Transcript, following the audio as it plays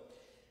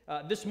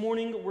This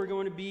morning we're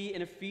going to be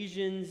in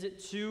Ephesians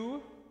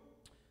 2,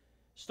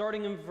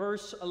 starting in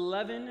verse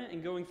 11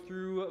 and going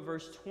through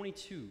verse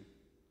 22.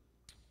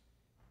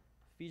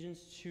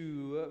 Ephesians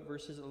 2,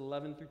 verses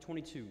 11 through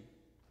 22.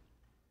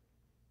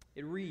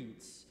 It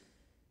reads,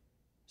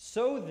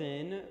 "So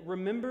then,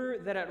 remember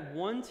that at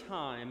one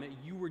time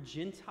you were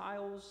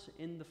Gentiles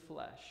in the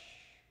flesh,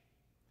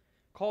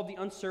 called the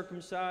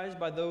uncircumcised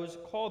by those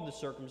called the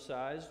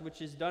circumcised,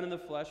 which is done in the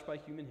flesh by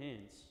human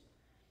hands.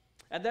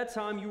 At that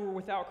time you were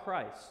without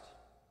Christ,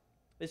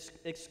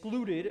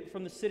 excluded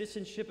from the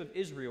citizenship of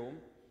Israel,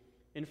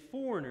 and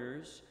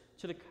foreigners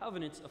to the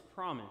covenants of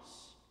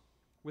promise,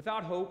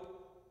 without hope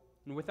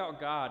and without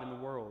God in the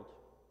world.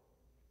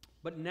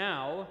 But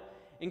now,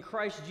 in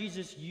Christ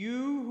Jesus,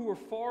 you who were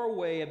far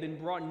away have been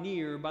brought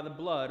near by the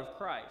blood of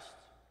Christ.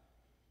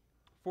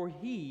 For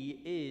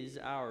he is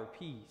our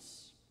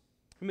peace,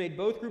 who made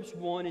both groups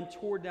one and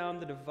tore down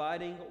the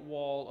dividing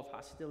wall of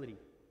hostility.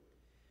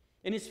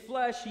 In his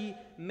flesh he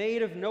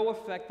made of no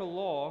effect the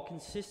law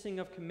consisting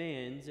of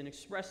commands and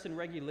expressed in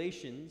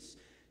regulations,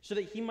 so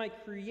that he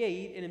might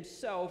create in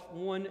himself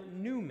one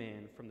new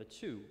man from the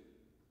two,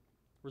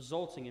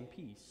 resulting in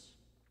peace.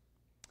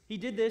 He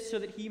did this so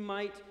that he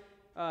might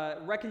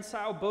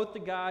reconcile both to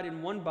God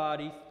in one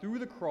body through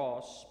the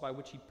cross, by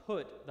which he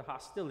put the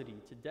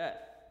hostility to death.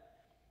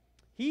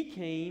 He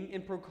came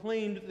and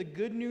proclaimed the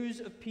good news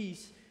of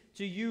peace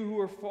to you who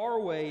are far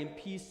away, and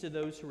peace to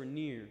those who are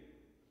near.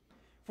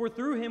 For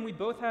through him we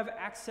both have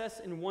access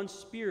in one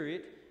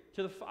Spirit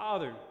to the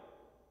Father.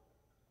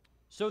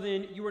 So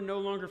then you are no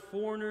longer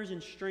foreigners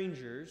and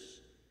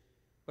strangers,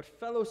 but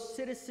fellow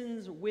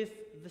citizens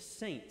with the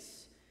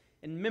saints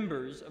and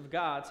members of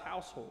God's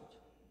household,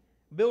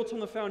 built on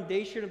the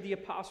foundation of the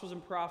apostles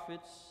and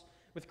prophets,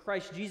 with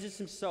Christ Jesus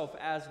himself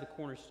as the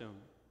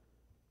cornerstone.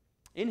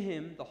 In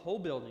him the whole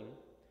building,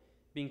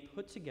 being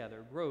put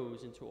together,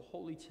 grows into a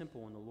holy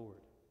temple in the Lord.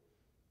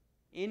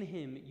 In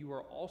him you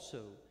are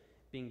also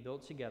being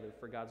built together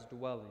for God's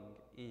dwelling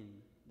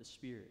in the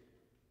Spirit."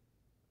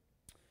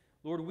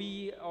 Lord,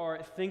 we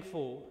are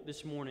thankful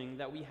this morning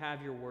that we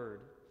have your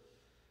word.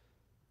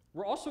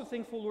 We're also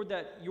thankful, Lord,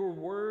 that your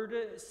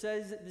word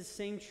says the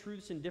same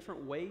truths in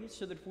different ways,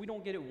 so that if we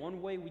don't get it one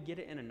way, we get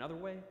it in another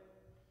way.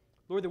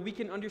 Lord, that we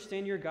can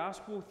understand your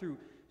gospel through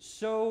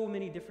so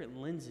many different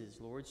lenses,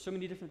 Lord, so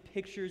many different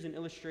pictures and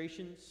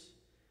illustrations.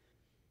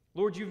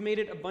 Lord, you've made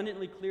it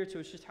abundantly clear to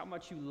us just how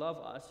much you love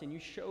us, and you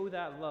show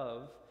that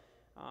love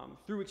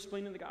through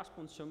explaining the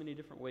gospel in so many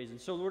different ways. And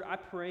so, Lord, I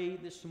pray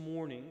this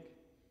morning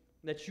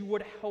that you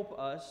would help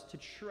us to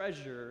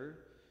treasure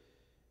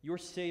your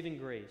saving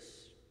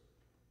grace.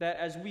 That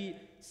as we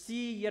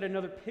see yet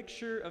another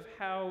picture of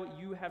how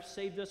you have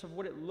saved us, of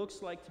what it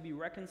looks like to be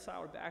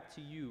reconciled back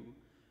to you,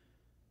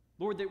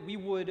 Lord, that we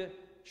would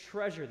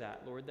treasure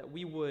that, Lord, that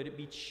we would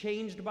be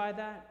changed by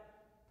that,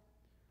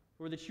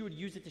 Lord, that you would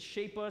use it to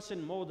shape us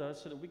and mold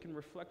us so that we can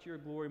reflect your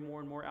glory more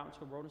and more out into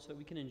the world, and so that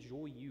we can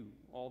enjoy you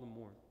all the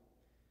more.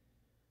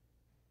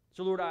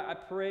 So, Lord, I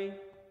pray,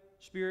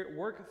 Spirit,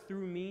 work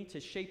through me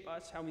to shape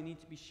us how we need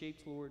to be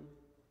shaped, Lord,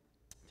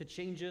 to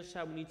change us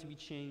how we need to be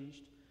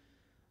changed,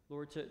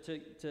 Lord,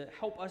 to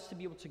help us to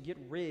be able to get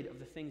rid of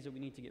the things that we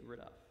need to get rid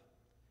of.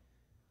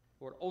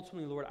 Lord,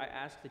 ultimately, Lord, I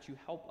ask that you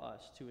help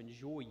us to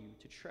enjoy you,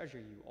 to treasure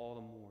you all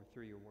the more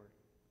through your word.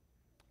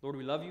 Lord,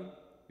 we love you,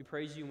 we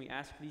praise you, and we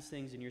ask these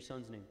things in your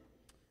Son's name.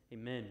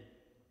 Amen.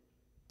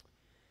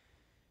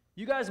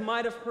 You guys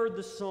might have heard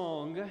the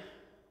song,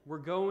 "We're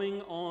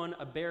Going on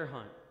a Bear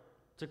Hunt."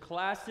 It's a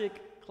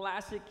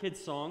classic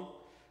kids song.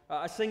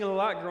 I sang it a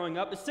lot growing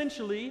up.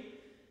 Essentially,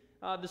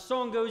 the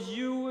song goes,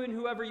 you and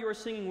whoever you are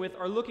singing with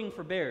are looking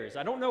for bears.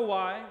 I don't know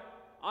why.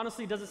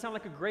 Honestly, it doesn't sound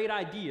like a great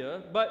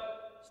idea,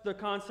 but it's the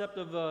concept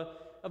of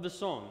the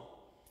song.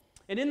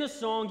 And in the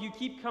song, you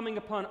keep coming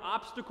upon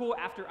obstacle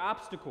after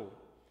obstacle.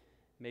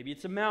 Maybe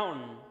it's a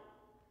mountain,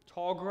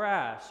 tall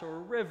grass, or a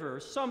river, or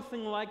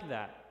something like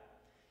that.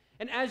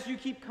 And as you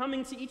keep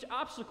coming to each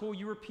obstacle,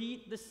 you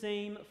repeat the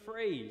same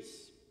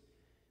phrase.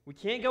 We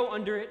can't go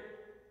under it.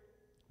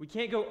 We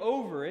can't go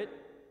over it.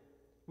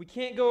 We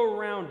can't go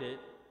around it.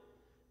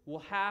 We'll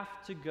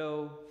have to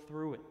go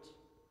through it.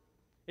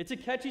 It's a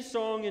catchy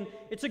song, and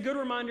it's a good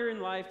reminder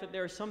in life that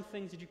there are some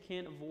things that you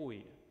can't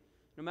avoid.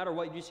 No matter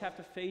what, you just have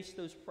to face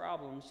those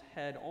problems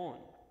head on.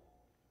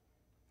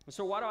 And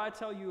so why do I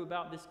tell you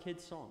about this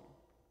kid's song?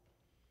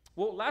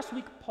 Well, last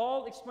week,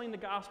 Paul explained the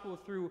gospel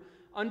through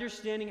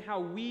understanding how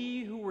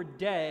we who were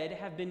dead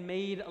have been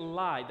made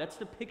alive. That's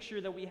the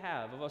picture that we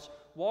have of us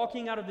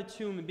walking out of the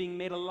tomb and being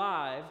made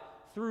alive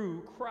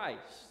through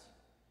Christ.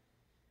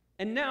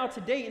 And now,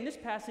 today, in this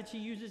passage, he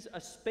uses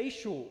a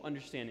spatial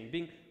understanding,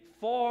 being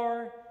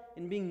far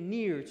and being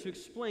near, to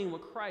explain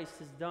what Christ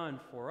has done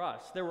for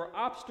us. There were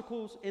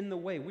obstacles in the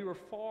way. We were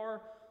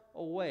far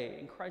away,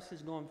 and Christ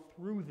has gone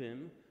through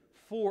them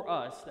for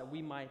us that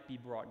we might be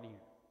brought near.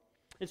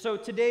 And so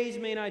today's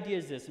main idea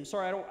is this. I'm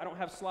sorry I don't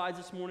have slides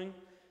this morning,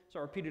 so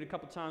I'll repeat it a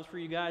couple times for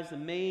you guys. The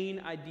main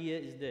idea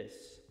is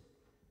this.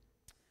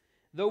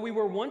 Though we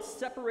were once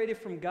separated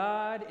from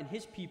God and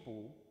his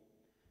people,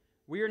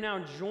 We are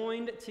now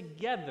joined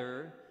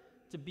together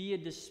to be a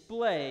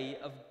display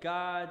of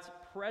God's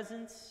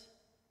presence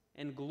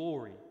and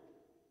glory.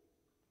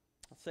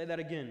 I'll say that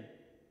again.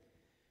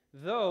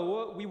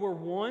 Though we were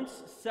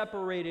once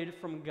separated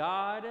from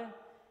God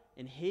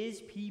and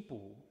His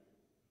people,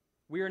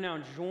 we are now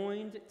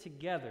joined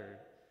together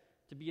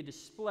to be a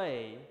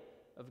display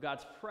of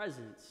God's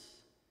presence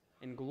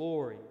and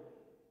glory.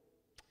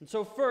 And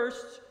so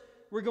first,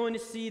 we're going to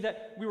see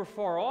that we were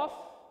far off.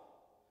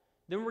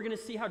 Then we're going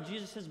to see how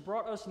Jesus has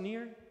brought us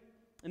near.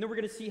 And then we're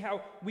going to see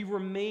how we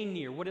remain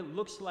near, what it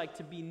looks like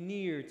to be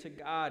near to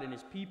God and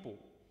His people.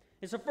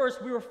 And so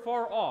first, we were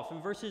far off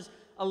in verses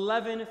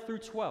 11 through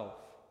 12.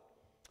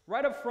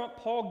 Right up front,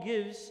 Paul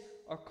gives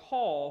a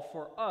call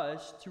for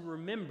us to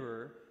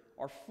remember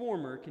our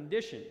former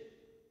condition.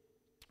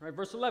 All right,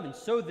 verse 11,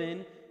 so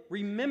then,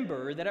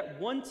 remember that at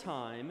one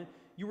time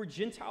you were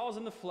Gentiles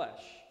in the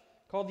flesh,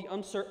 called the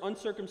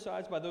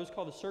uncircumcised by those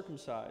called the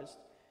circumcised,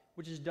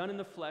 which is done in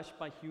the flesh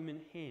by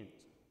human hands.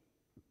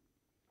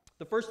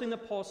 The first thing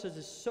that Paul says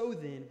is, so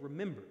then,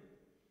 remember.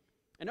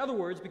 In other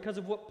words, because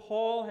of what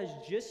Paul has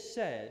just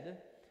said,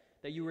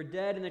 that you were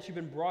dead and that you've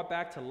been brought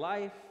back to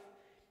life,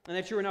 and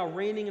that you are now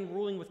reigning and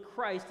ruling with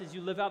Christ as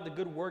you live out the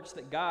good works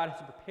that God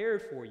has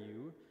prepared for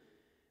you,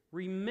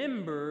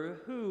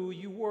 remember who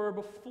you were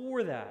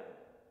before that.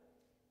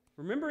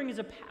 Remembering is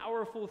a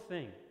powerful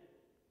thing.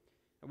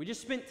 And we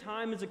just spent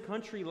time as a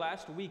country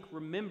last week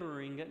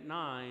remembering at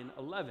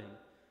 9/11,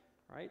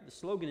 right? The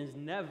slogan is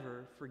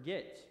never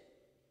forget.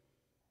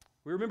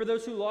 We remember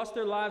those who lost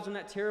their lives on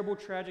that terrible,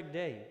 tragic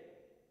day.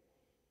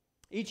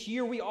 Each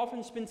year, we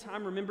often spend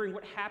time remembering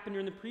what happened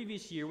during the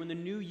previous year when the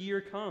new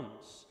year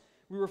comes.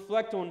 We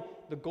reflect on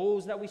the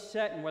goals that we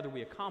set and whether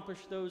we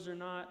accomplished those or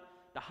not,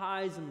 the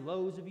highs and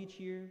lows of each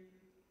year.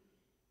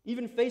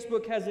 Even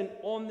Facebook has an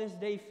On This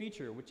Day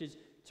feature, which is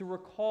to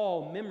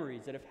recall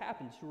memories that have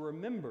happened, to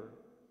remember.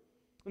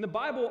 And the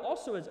Bible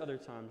also has other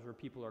times where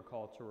people are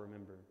called to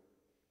remember.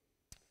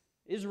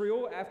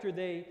 Israel, after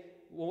they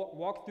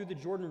walk through the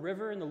Jordan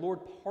River and the Lord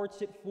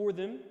parts it for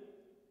them,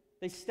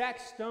 they stack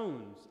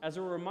stones as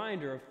a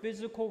reminder, a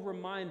physical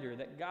reminder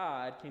that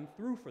God came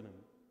through for them.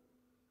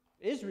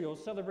 Israel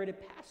celebrated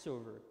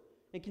Passover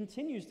and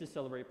continues to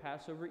celebrate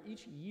Passover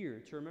each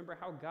year to remember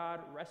how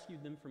God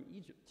rescued them from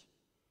Egypt.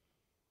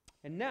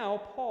 And now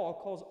Paul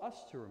calls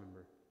us to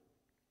remember.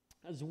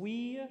 As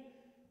we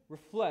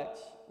reflect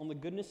on the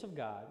goodness of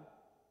God,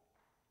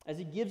 as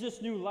He gives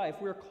us new life,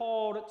 we are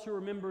called to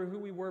remember who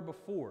we were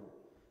before,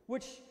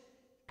 which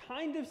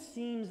kind of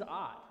seems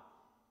odd.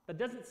 That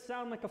doesn't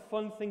sound like a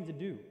fun thing to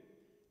do.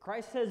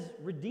 Christ has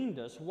redeemed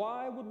us.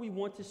 Why would we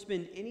want to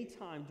spend any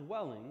time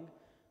dwelling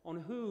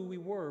on who we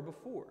were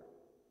before?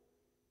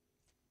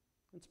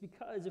 It's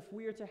because if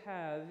we are to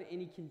have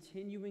any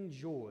continuing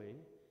joy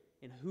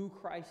in who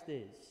Christ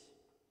is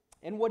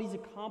and what He's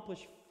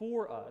accomplished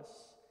for us,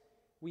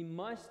 we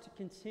must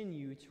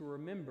continue to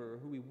remember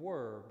who we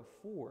were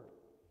before.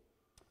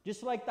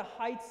 Just like the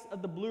heights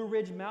of the Blue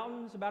Ridge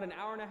Mountains, about an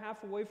hour and a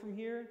half away from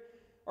here,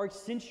 are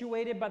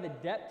accentuated by the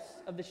depths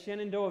of the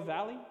Shenandoah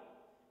Valley,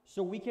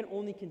 so we can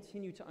only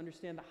continue to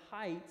understand the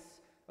heights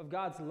of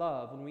God's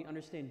love when we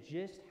understand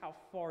just how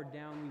far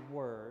down we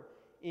were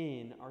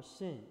in our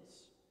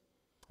sins.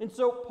 And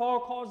so Paul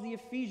calls the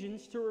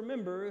Ephesians to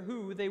remember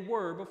who they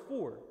were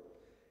before.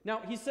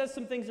 Now, he says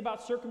some things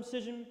about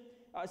circumcision.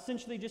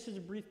 Essentially, just as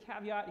a brief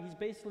caveat, he's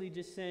basically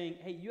just saying,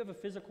 hey, you have a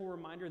physical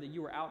reminder that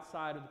you were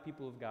outside of the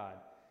people of God.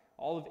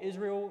 All of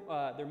Israel,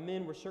 their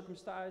men were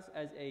circumcised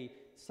as a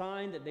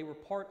sign that they were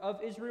part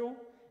of Israel.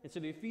 And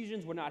so the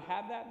Ephesians would not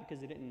have that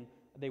because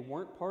they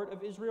weren't part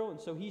of Israel. And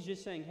so he's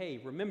just saying,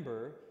 hey,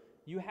 remember,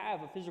 you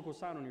have a physical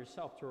sign on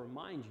yourself to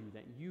remind you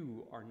that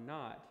you are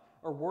not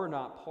or were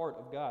not part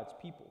of God's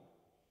people.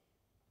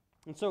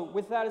 And so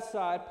with that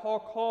aside, Paul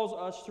calls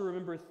us to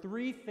remember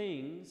three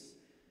things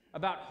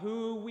about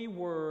who we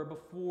were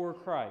before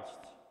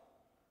Christ.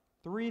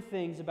 Three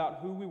things about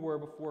who we were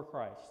before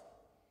Christ.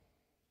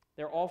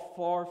 They're all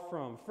far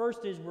from.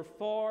 First is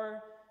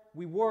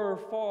we were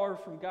far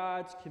from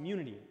God's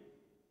community.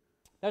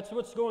 That's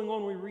what's going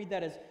on when we read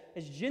that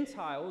as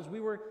Gentiles.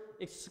 We were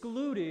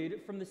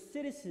excluded from the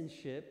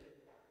citizenship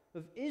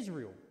of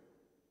Israel.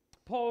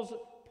 Paul's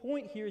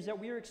point here is that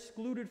we are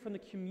excluded from the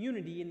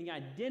community and the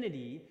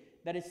identity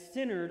that is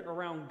centered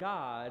around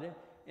God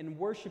and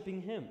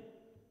worshiping Him.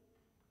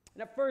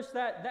 And at first,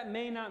 that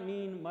may not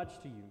mean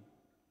much to you.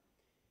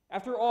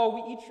 After all,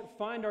 we each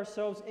find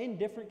ourselves in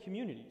different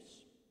communities.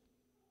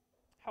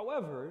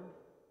 However,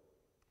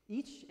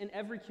 each and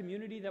every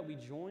community that we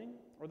join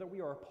or that we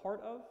are a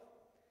part of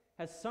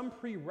has some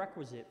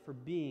prerequisite for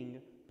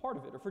being part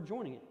of it or for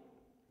joining it.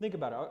 Think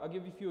about it. I'll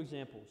give you a few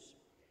examples.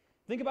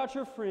 Think about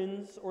your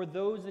friends or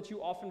those that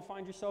you often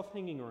find yourself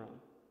hanging around.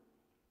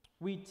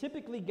 We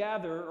typically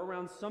gather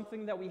around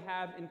something that we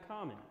have in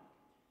common.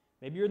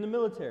 Maybe you're in the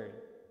military.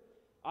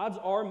 Odds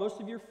are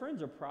most of your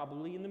friends are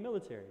probably in the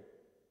military.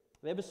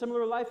 They have a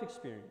similar life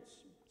experience,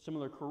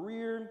 similar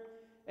career,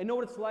 and know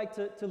what it's like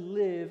to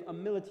live a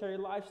military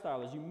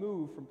lifestyle as you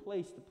move from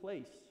place to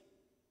place.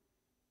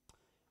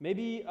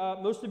 Maybe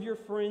most of your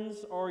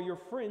friends are your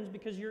friends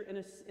because you're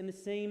in the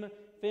same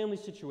family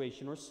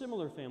situation or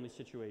similar family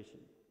situation.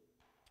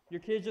 Your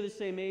kids are the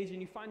same age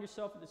and you find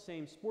yourself at the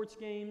same sports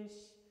games,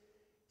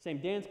 same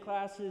dance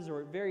classes,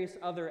 or various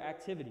other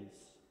activities.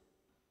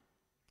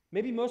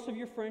 Maybe most of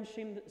your friends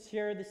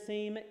share the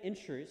same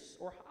interests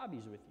or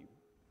hobbies with you.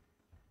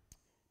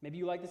 Maybe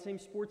you like the same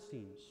sports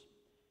teams,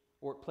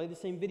 or play the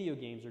same video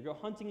games, or go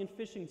hunting and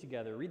fishing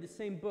together, read the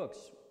same books,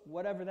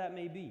 whatever that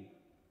may be.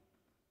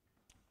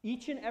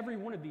 Each and every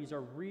one of these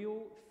are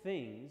real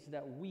things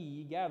that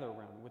we gather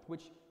around, with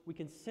which we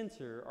can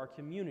center our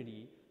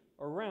community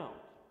around.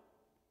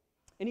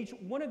 And each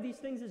one of these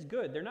things is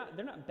good. They're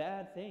not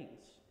bad things.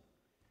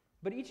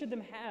 But each of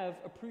them have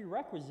a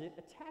prerequisite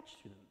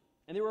attached to them,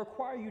 and they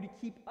require you to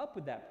keep up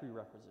with that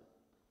prerequisite.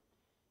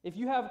 If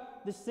you have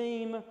the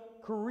same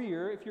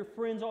career, if your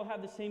friends all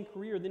have the same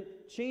career, then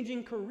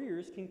changing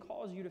careers can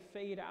cause you to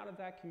fade out of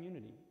that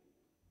community.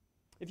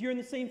 If you're in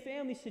the same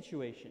family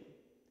situation,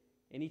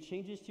 any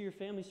changes to your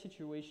family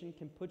situation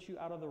can put you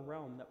out of the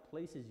realm that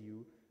places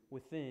you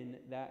within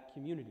that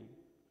community.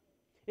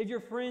 If your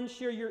friends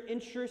share your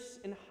interests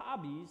and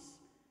hobbies,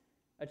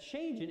 a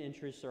change in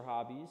interests or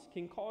hobbies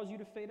can cause you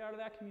to fade out of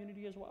that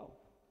community as well.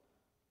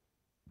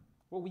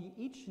 What we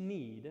each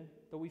need,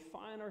 though we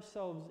find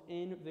ourselves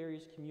in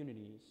various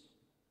communities,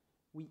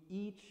 we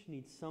each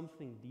need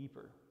something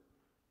deeper.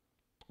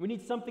 We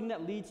need something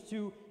that leads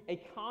to a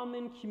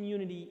common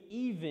community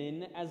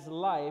even as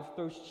life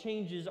throws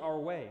changes our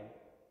way.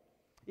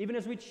 Even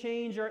as we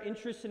change our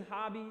interests and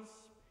hobbies,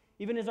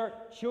 even as our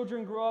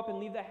children grow up and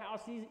leave the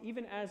house,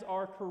 even as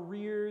our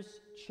careers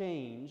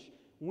change,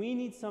 we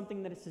need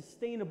something that is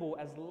sustainable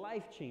as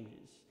life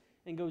changes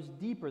and goes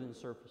deeper than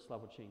surface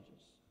level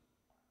changes.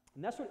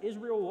 And that's what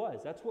Israel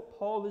was. That's what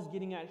Paul is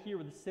getting at here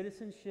with the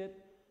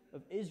citizenship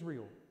of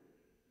Israel.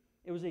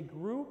 It was a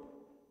group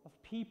of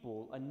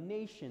people, a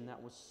nation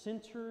that was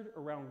centered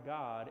around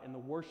God and the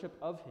worship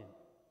of Him.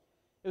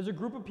 It was a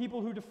group of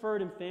people who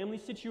differed in family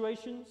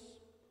situations,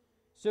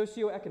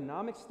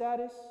 socioeconomic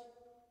status,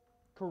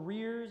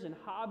 careers and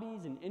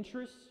hobbies and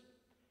interests.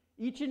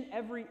 Each and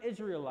every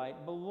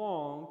Israelite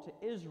belonged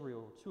to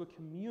Israel, to a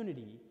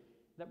community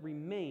that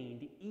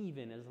remained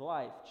even as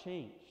life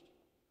changed.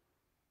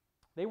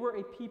 They were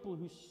a people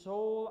whose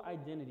sole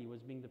identity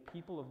was being the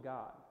people of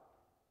God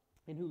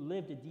and who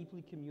lived a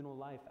deeply communal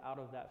life out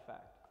of that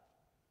fact.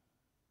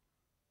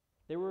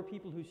 They were a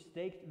people who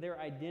staked their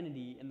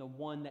identity in the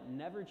one that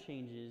never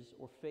changes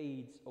or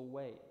fades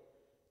away.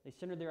 They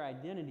centered their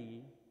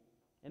identity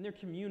and their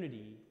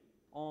community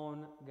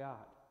on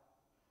God.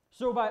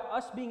 So by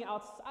us being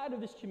outside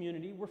of this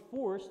community, we're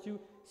forced to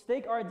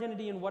stake our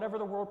identity in whatever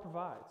the world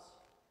provides,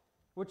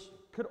 which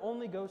could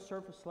only go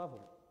surface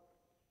level.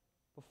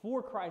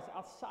 Before Christ,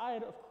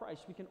 outside of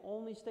Christ, we can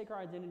only stake our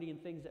identity in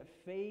things that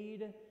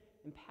fade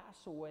and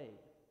pass away.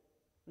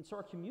 And so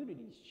our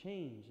communities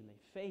change and they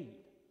fade.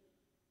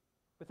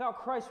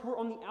 Without Christ, we're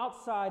on the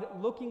outside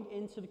looking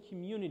into the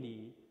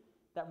community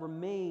that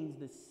remains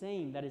the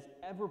same, that is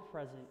ever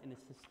present and is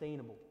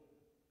sustainable.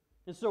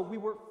 And so we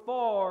were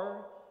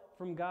far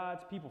from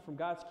God's people, from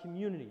God's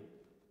community.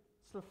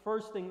 It's the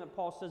first thing that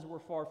Paul says we're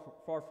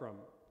far from.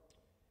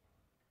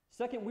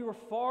 Second, we were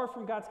far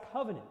from God's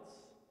covenants.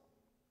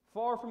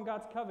 Far from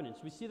God's covenants.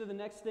 We see that the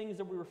next thing is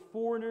that we were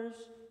foreigners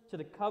to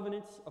the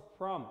covenants of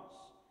promise.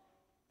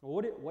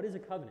 Well, what is a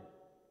covenant?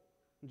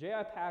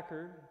 J.I.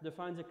 Packer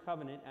defines a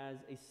covenant as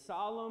a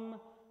solemn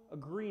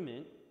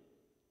agreement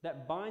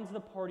that binds the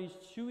parties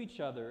to each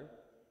other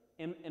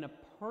in a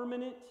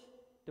permanent,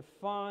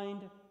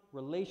 defined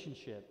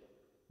relationship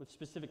with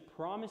specific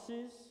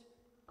promises,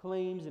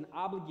 claims, and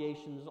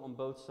obligations on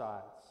both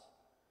sides.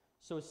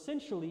 So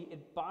essentially,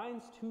 it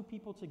binds two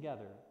people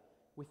together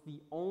with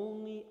the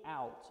only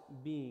out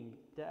being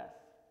death.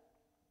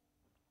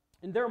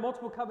 And there are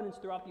multiple covenants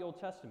throughout the Old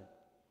Testament.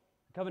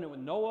 A covenant with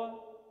Noah,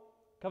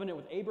 a covenant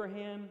with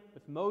Abraham,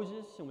 with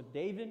Moses, and with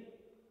David.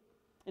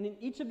 And in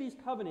each of these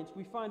covenants,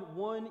 we find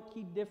one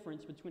key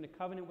difference between a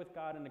covenant with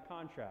God and a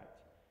contract.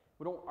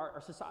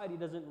 Our society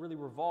doesn't really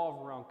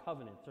revolve around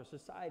covenants. Our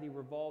society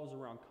revolves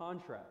around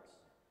contracts.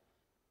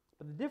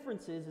 But the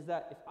difference is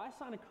that if I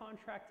sign a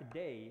contract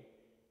today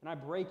and I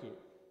break it,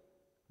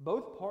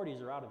 both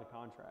parties are out of the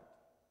contract.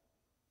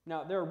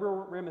 Now, there are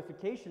real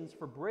ramifications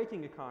for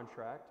breaking a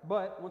contract,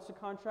 but once the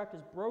contract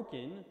is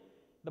broken,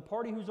 the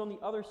party who's on the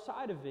other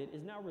side of it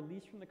is now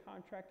released from the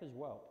contract as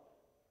well.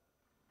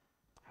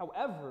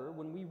 However,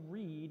 when we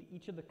read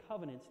each of the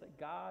covenants that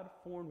God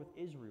formed with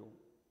Israel,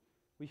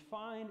 we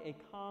find a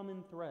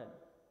common thread.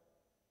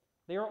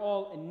 They are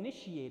all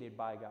initiated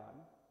by God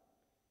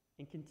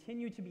and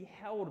continue to be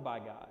held by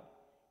God,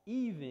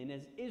 even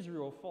as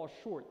Israel falls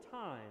short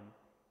time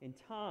and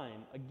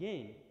time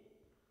again.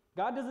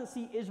 God doesn't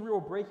see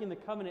Israel breaking the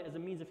covenant as a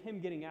means of him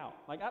getting out.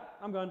 Like,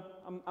 I'm done,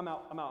 I'm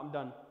out, I'm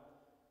done.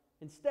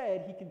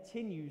 Instead, he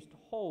continues to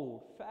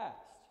hold fast.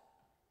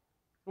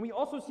 And we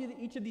also see that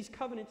each of these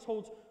covenants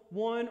holds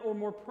one or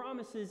more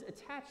promises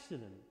attached to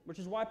them, which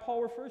is why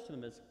Paul refers to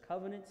them as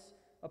covenants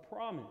of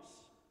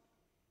promise.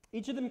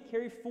 Each of them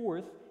carry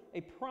forth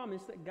a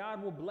promise that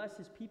God will bless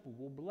his people,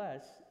 will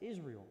bless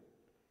Israel.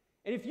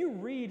 And if you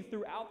read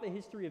throughout the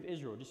history of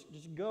Israel,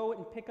 just go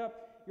and pick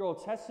up your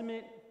Old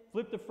Testament,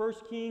 flip to 1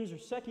 Kings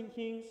or 2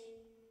 Kings,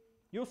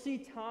 you'll see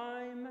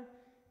time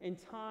and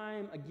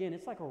time again.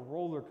 It's like a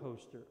roller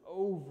coaster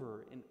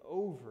over and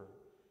over,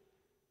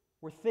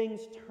 where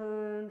things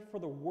turned for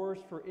the worse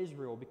for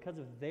Israel because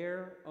of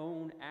their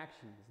own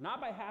actions.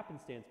 Not by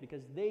happenstance,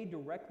 because they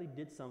directly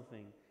did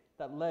something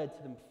that led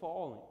to them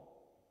falling.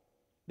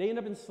 They end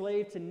up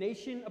enslaved to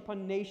nation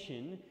upon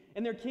nation,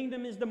 and their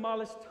kingdom is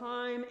demolished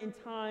time and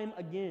time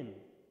again.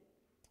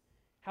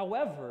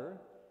 However,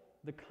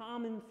 the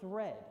common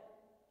thread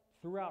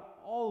throughout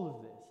all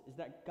of this is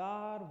that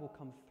God will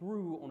come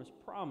through on his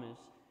promise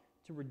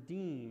to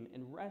redeem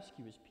and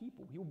rescue his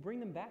people. He will bring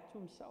them back to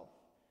himself.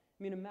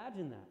 I mean,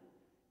 imagine that.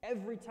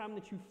 Every time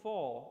that you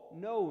fall,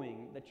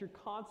 knowing that you're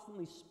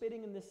constantly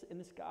spitting in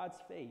this God's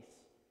face,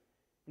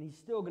 and he's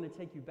still going to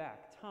take you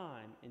back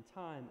time and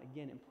time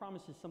again and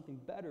promises something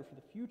better for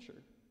the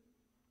future.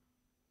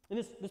 And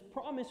this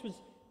promise was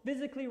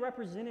physically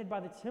represented by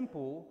the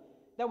temple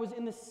that was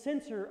in the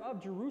center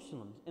of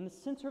Jerusalem, in the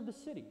center of the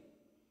city.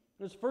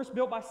 It was first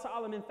built by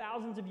Solomon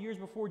thousands of years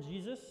before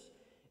Jesus,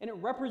 and it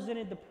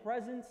represented the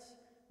presence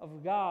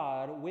of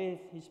God with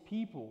his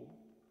people,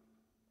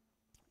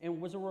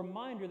 and was a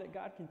reminder that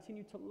God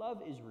continued to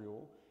love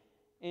Israel,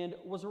 and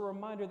was a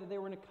reminder that they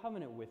were in a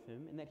covenant with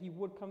him and that he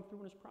would come through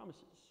in his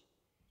promises.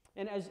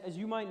 And as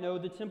you might know,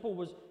 the temple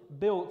was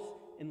built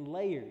in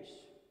layers.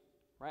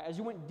 Right? As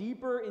you went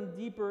deeper and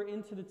deeper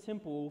into the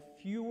temple,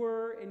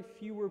 fewer and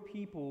fewer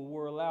people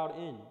were allowed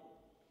in.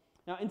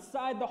 Now,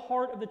 inside the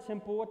heart of the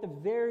temple, at the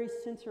very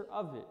center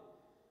of it,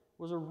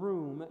 was a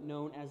room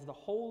known as the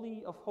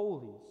Holy of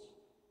Holies,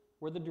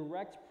 where the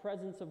direct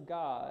presence of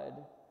God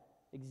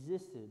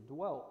existed,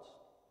 dwelt.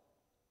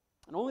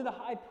 And only the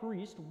high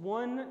priest,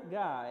 one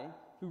guy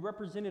who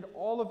represented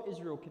all of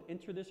Israel, could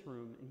enter this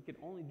room, and he could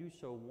only do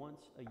so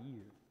once a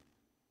year.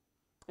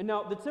 And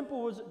now, the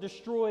temple was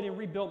destroyed and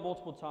rebuilt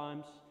multiple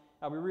times.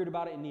 We read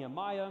about it in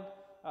Nehemiah.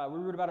 We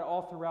read about it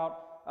all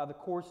throughout the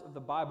course of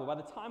the Bible. By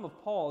the time of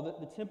Paul,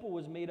 the temple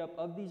was made up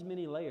of these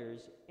many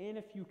layers and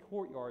a few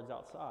courtyards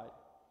outside.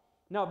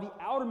 Now, the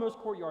outermost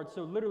courtyard,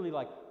 so literally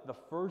like the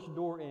first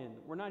door in,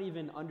 we're not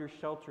even under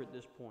shelter at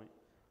this point.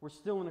 We're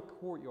still in a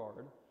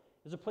courtyard.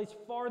 There's a place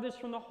farthest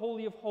from the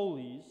Holy of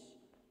Holies,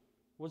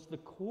 was the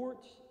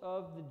court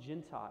of the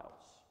Gentiles.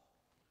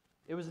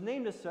 It was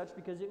named as such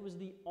because it was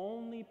the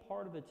only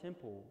part of the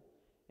temple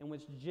in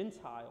which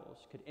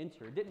Gentiles could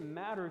enter. It didn't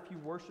matter if you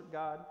worshiped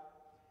God,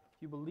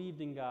 if you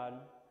believed in God,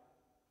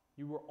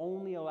 you were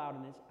only allowed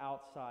in this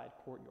outside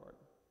courtyard.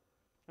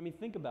 I mean,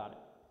 think about it.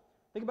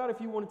 Think about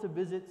if you wanted to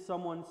visit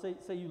someone, say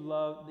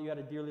you had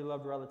a dearly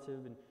loved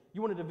relative, and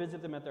you wanted to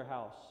visit them at their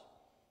house.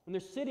 And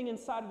they're sitting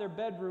inside of their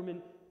bedroom,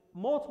 and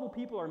multiple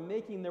people are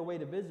making their way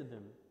to visit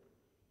them.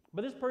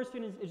 But this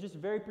person is just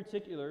very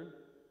particular,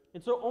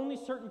 and so only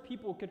certain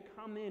people could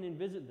come in and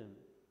visit them.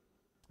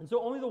 And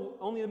so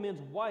only the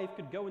man's wife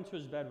could go into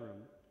his bedroom.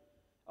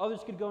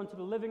 Others could go into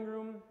the living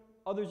room,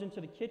 others into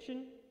the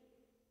kitchen.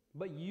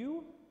 But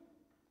you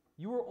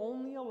were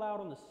only allowed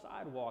on the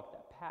sidewalk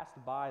that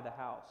passed by the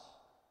house.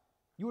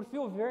 You would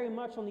feel very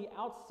much on the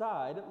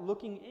outside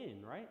looking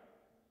in, right?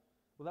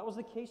 Well, that was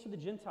the case with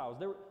the Gentiles.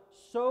 They were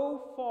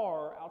so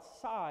far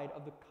outside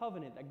of the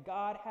covenant that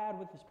God had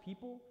with his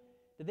people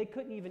that they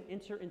couldn't even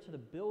enter into the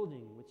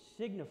building which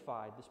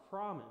signified this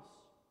promise.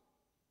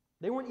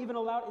 They weren't even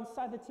allowed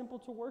inside the temple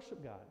to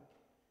worship God.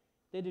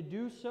 They had to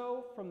do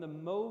so from the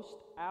most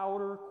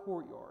outer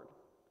courtyard.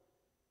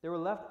 They were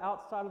left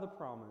outside of the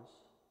promise,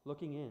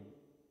 looking in.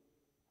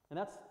 And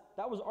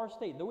that was our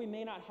state. Though we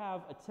may not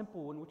have a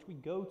temple in which we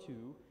go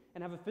to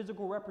and have a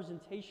physical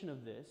representation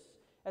of this,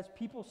 as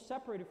people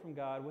separated from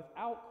God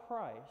without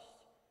Christ,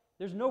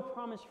 there's no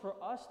promise for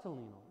us to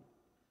lean on,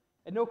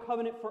 and no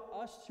covenant for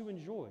us to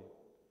enjoy.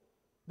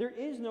 There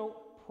is no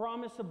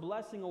promise of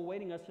blessing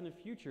awaiting us in the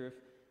future.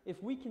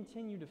 If we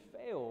continue to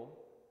fail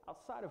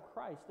outside of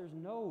Christ, there's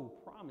no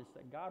promise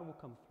that God will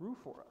come through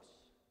for us.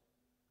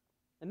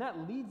 And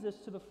that leads us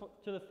to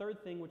the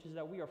third thing, which is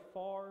that we are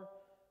far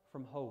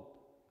from hope.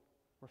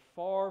 We're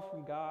far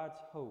from God's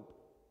hope.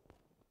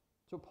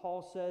 So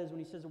Paul says when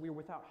he says that we are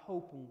without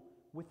hope and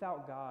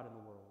without God in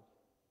the world,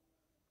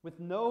 with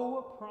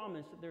no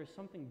promise that there is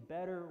something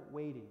better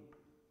waiting,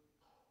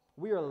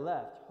 we are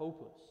left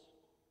hopeless.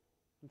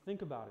 And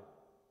think about it.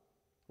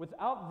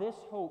 Without this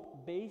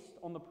hope based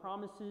on the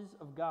promises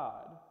of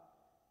God,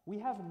 we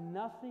have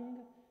nothing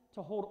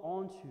to hold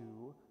on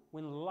to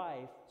when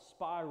life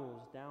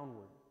spirals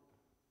downward.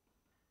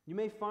 You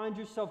may find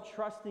yourself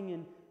trusting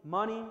in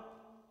money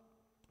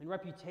and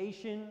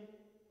reputation,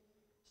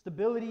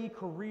 stability,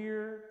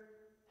 career,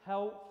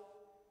 health,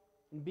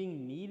 and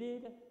being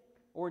needed,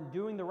 or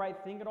doing the right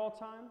thing at all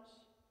times.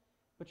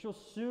 But you'll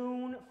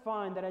soon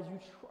find that as you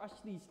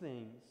trust these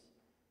things,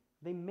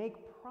 they make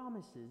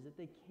promises that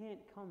they can't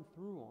come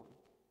through on.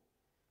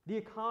 The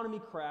economy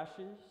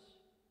crashes.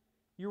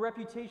 Your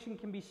reputation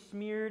can be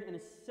smeared in a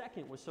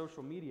second with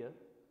social media.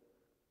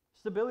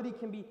 Stability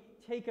can be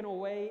taken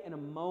away in a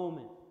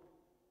moment.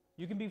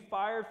 You can be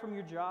fired from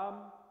your job.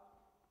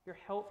 Your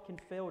health can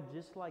fail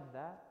just like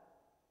that.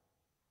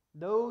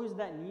 Those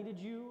that needed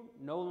you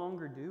no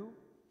longer do.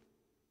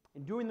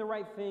 And doing the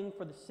right thing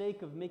for the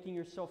sake of making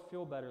yourself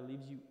feel better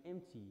leaves you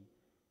empty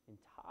and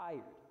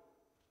tired.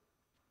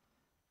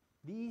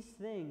 These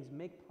things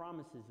make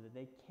promises that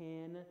they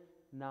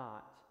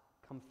cannot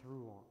come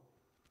through on.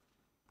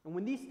 And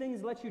when these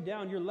things let you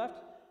down, you're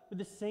left with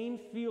the same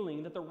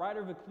feeling that the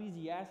writer of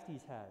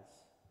Ecclesiastes has.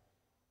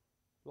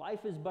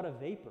 Life is but a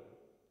vapor.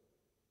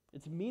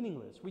 It's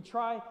meaningless. We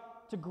try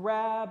to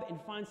grab and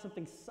find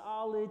something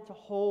solid to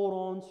hold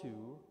on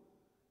to,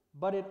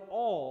 but it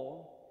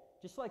all,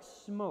 just like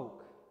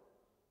smoke,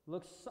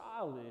 looks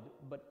solid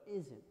but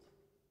isn't.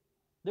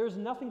 There's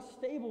nothing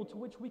stable to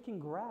which we can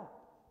grab.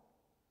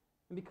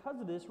 And because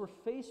of this, we're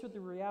faced with the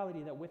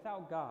reality that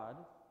without God,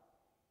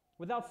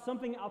 without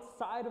something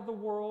outside of the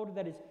world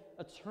that is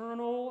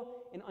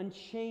eternal and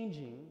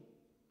unchanging,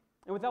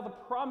 and without the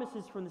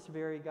promises from this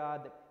very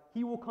God that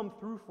He will come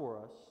through for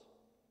us,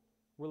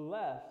 we're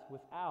left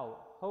without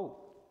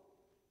hope.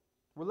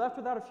 We're left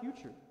without a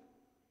future.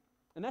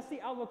 And that's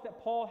the outlook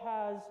that Paul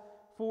has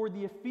for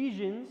the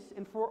Ephesians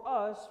and for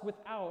us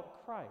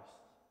without Christ.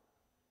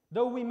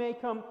 Though we may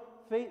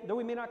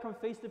not come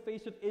face to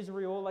face with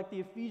Israel like the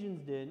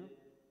Ephesians did,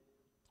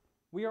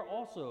 we are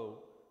also,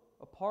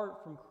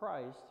 apart from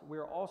Christ, we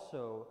are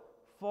also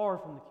far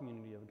from the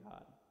community of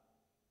God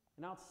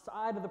and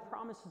outside of the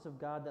promises of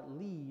God that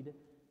lead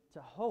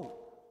to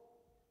hope.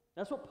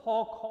 That's what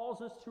Paul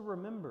calls us to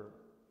remember.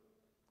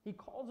 He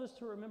calls us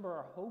to remember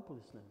our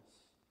hopelessness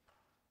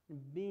and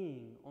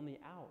being on the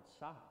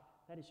outside.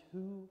 That is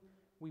who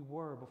we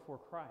were before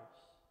Christ.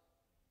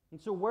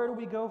 And so where do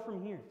we go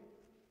from here?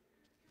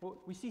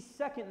 Well, we see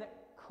second that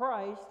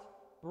Christ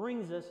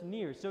brings us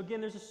near. So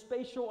again, there's a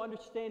spatial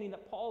understanding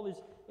that Paul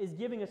is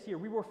giving us here.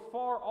 We were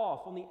far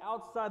off on the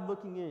outside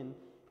looking in,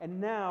 and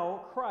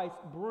now Christ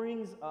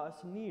brings us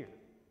near.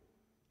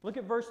 Look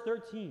at verse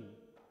 13.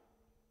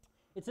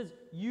 It says,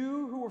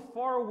 "You who were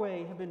far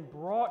away have been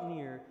brought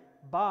near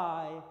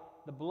by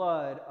the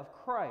blood of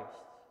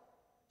Christ."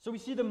 So we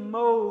see the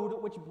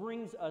mode which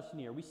brings us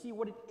near. We see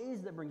what it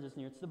is that brings us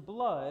near. It's the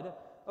blood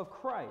of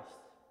Christ.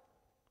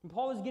 And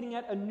Paul is getting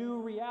at a new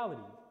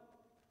reality.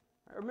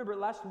 I remember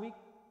last week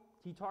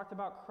he talked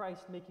about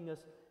Christ making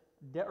us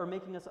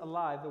making us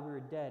alive though we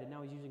were dead, and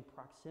now he's using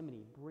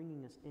proximity,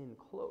 bringing us in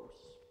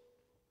close.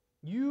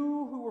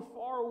 You who were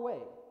far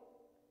away,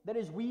 that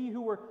is, we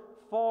who were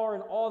far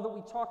in all that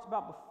we talked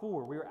about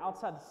before. We were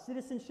outside the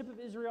citizenship of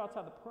Israel,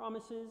 outside the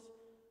promises,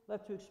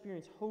 left to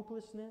experience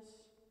hopelessness.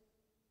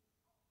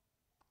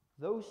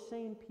 Those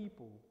same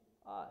people,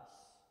 us,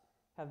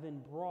 have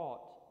been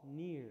brought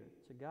near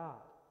to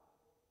God.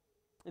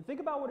 And think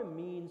about what it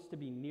means to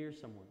be near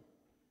someone.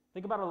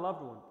 Think about a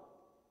loved one.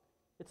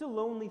 It's a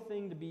lonely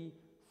thing to be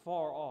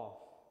far off,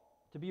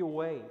 to be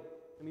away.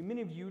 I mean,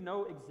 many of you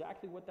know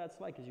exactly what that's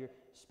like as your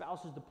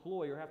spouses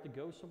deploy or have to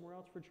go somewhere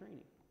else for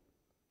training.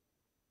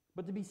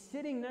 But to be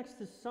sitting next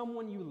to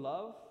someone you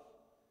love,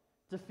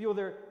 to feel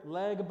their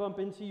leg bump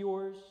into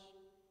yours,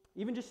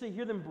 even just to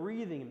hear them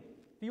breathing and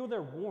feel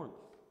their warmth,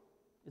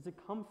 is a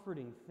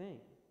comforting thing.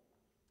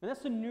 And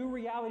that's the new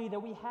reality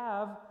that we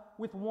have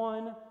with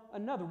one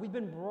another. We've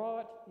been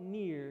brought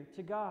near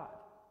to God.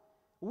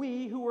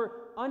 We who were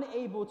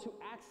unable to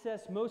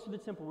access most of the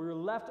temple, we were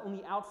left on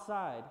the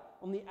outside,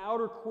 on the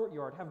outer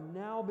courtyard, have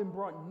now been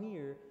brought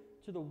near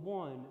to the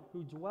one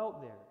who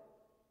dwelt there.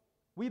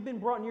 We've been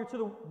brought near to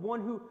the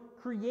one who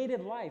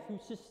created life, who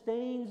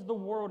sustains the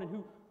world, and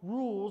who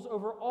rules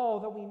over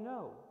all that we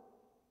know.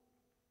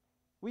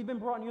 We've been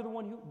brought near the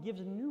one who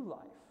gives new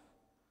life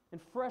and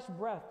fresh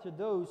breath to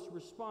those who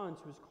respond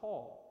to his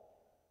call.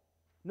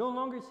 No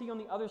longer is he on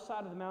the other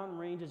side of the mountain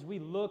range as we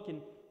look and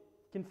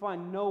can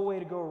find no way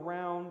to go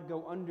around,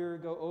 go under,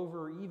 go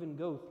over, or even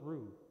go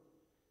through.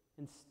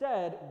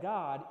 Instead,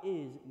 God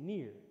is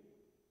near.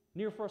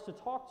 Near for us to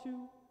talk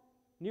to,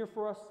 near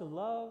for us to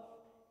love,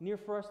 near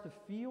for us to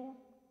feel.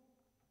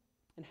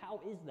 And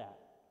how is that?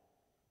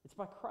 It's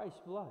by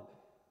Christ's blood.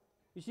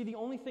 You see, the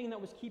only thing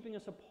that was keeping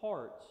us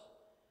apart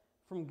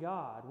from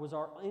God was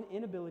our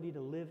inability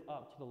to live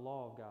up to the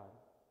law of God.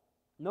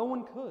 No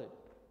one could.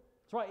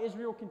 That's why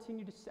Israel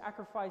continued to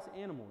sacrifice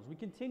animals. We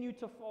continued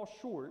to fall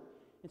short,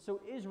 and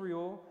so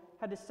Israel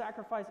had to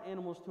sacrifice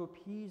animals to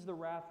appease the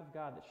wrath of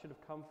God that should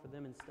have come for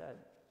them instead.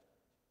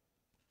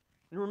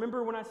 And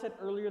remember when I said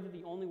earlier that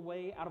the only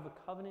way out of a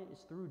covenant is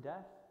through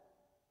death?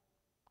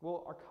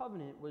 Well, our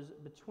covenant was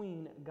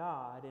between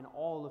God and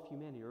all of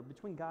humanity, or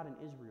between God and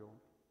Israel.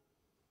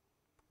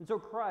 And so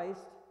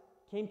Christ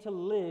came to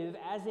live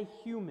as a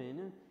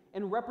human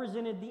and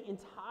represented the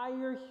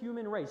entire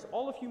human race,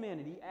 all of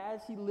humanity,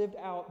 as he lived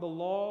out the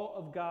law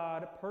of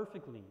God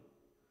perfectly.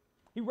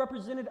 He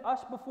represented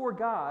us before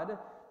God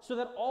so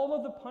that all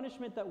of the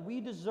punishment that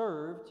we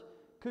deserved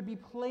could be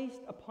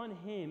placed upon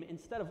him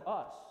instead of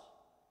us.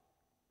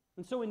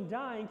 And so in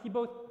dying, he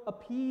both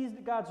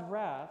appeased God's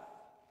wrath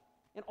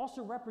and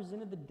also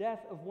represented the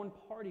death of one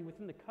party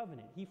within the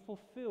covenant. He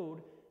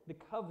fulfilled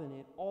the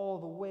covenant all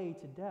the way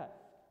to death.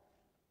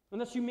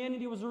 And thus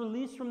humanity was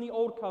released from the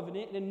old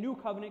covenant, and a new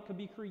covenant could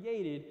be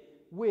created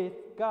with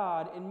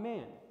God and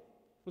man.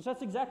 So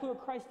that's exactly what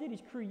Christ did.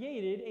 He's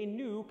created a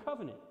new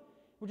covenant,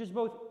 which is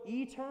both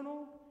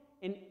eternal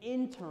and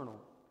internal.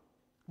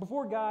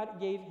 Before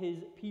God gave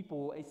his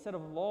people a set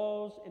of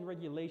laws and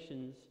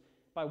regulations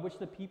by which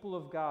the people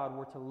of God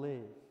were to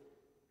live.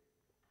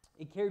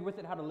 It carried with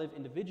it how to live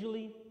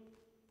individually,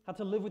 how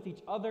to live with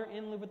each other,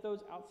 and live with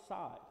those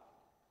outside.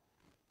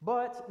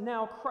 But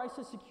now Christ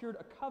has secured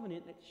a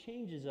covenant that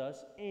changes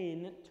us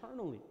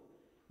internally.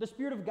 The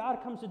Spirit of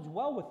God comes to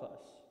dwell with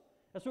us.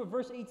 That's what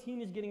verse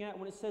 18 is getting at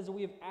when it says that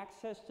we have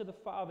access to the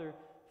Father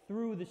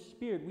through the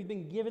Spirit. We've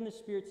been given the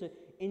Spirit to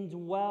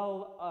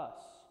indwell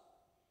us.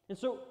 And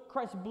so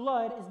Christ's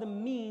blood is the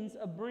means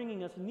of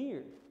bringing us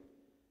near.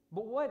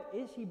 But what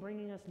is he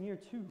bringing us near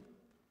to?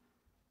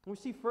 We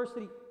see first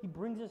that he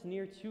brings us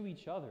near to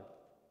each other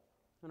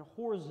on a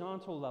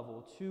horizontal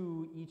level,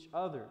 to each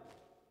other.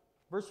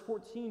 Verse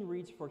 14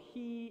 reads, "For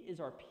he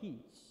is our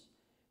peace,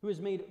 who has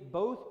made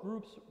both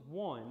groups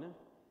one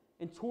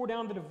and tore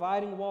down the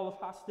dividing wall of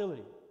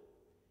hostility."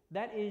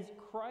 That is,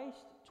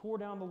 Christ tore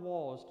down the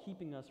walls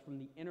keeping us from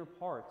the inner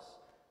parts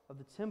of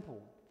the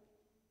temple.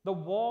 The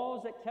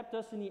walls that kept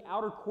us in the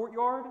outer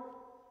courtyard,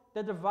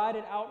 that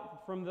divided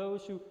out from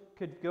those who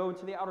could go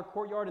into the outer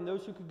courtyard and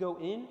those who could go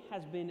in,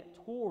 has been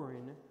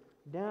torn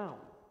down.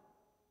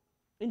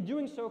 In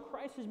doing so,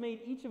 Christ has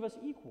made each of us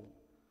equal.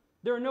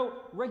 There are no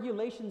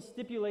regulations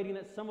stipulating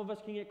that some of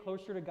us can get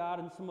closer to God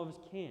and some of us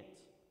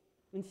can't.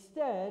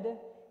 Instead,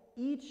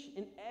 each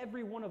and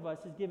every one of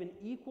us is given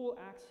equal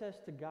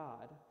access to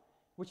God,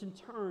 which in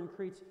turn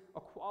creates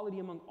equality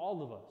among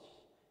all of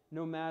us,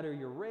 no matter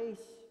your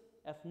race,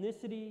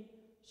 ethnicity,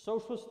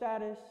 social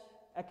status,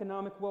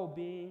 economic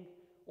well-being,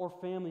 or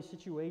family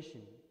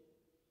situation.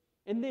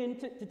 And then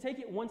to take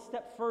it one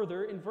step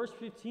further, in verse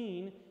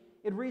 15,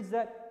 it reads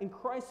that in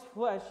Christ's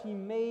flesh he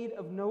made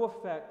of no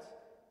effect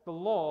the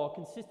law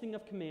consisting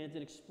of commands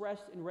and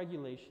expressed in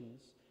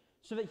regulations,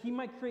 so that he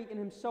might create in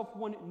himself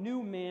one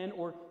new man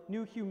or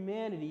new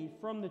humanity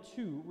from the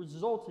two,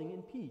 resulting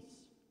in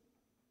peace.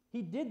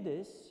 He did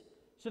this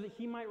so that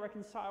he might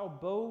reconcile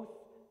both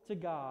to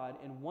God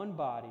in one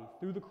body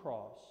through the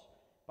cross,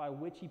 by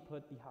which he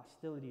put the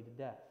hostility to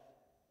death.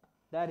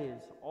 That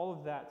is, all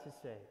of that to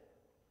say,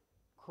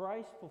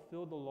 Christ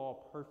fulfilled the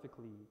law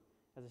perfectly,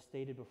 as I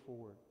stated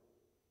before.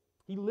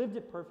 He lived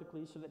it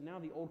perfectly so that now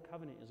the old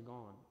covenant is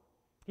gone.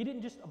 He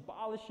didn't just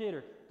abolish it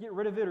or get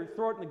rid of it or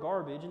throw it in the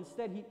garbage.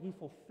 Instead, he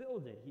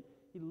fulfilled it.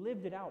 He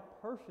lived it out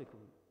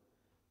perfectly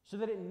so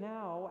that it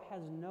now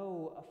has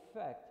no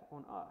effect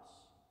on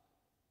us.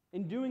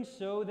 In doing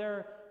so, there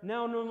are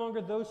now no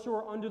longer those who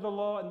are under the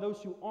law and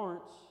those who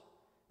aren't.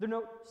 There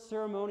are no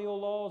ceremonial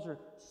laws or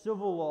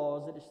civil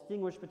laws that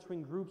distinguish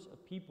between groups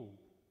of people.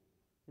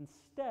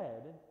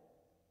 Instead,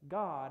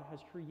 God has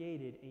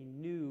created a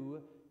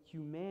new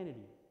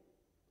humanity.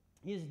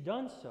 He has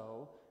done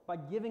so by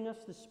giving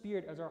us the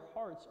Spirit as our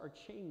hearts are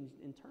changed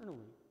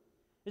internally.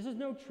 This is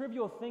no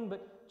trivial thing,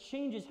 but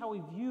changes how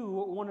we view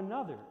one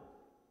another.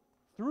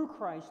 Through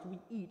Christ,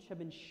 we each have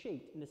been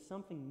shaped into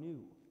something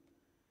new,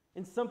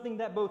 and something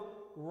that both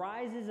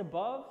rises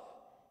above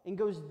and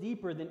goes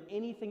deeper than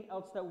anything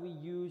else that we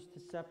use to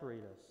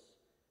separate us.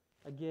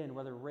 Again,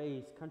 whether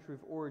race, country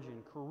of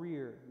origin,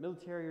 career,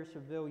 military or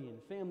civilian,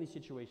 family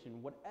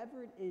situation,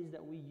 whatever it is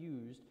that we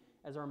used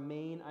as our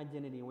main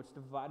identity and what's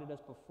divided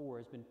us before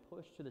has been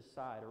pushed to the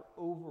side or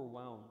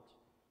overwhelmed.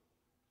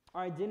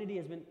 Our identity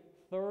has been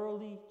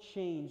thoroughly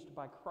changed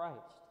by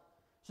Christ,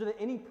 so that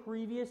any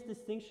previous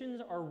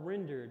distinctions are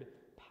rendered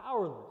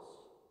powerless.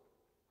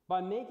 By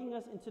making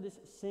us into this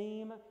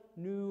same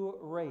new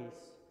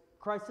race,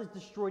 Christ has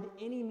destroyed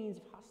any means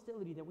of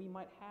hostility that we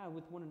might have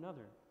with one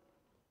another.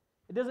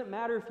 It doesn't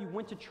matter if you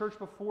went to church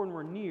before and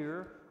were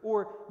near,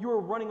 or you were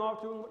running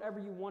off doing whatever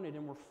you wanted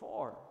and were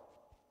far.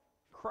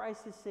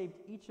 Christ has saved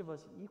each of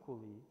us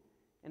equally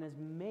and has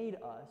made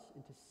us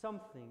into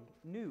something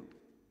new.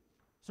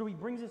 So he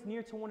brings us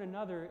near to one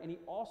another, and he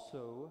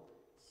also,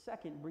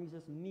 second, brings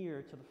us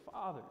near to the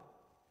Father.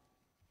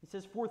 He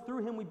says, "For through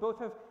him we both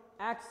have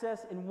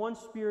access in one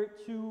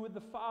Spirit to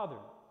the Father."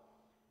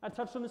 I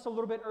touched on this a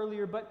little bit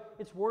earlier, but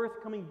it's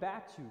worth coming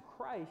back to.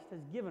 Christ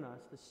has given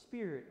us the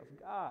Spirit of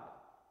God.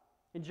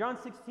 In John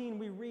 16,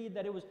 we read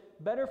that it was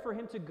better for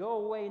him to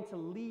go away and to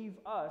leave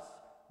us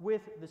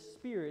with the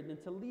Spirit than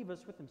to leave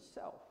us with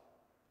himself.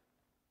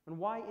 And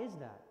why is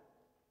that?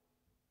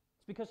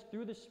 It's because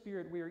through the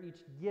Spirit we are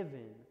each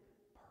given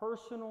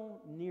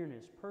personal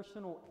nearness,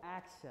 personal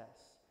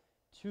access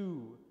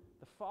to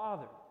the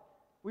Father.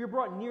 We are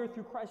brought near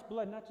through Christ's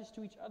blood, not just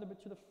to each other, but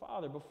to the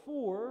Father.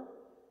 Before,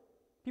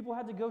 people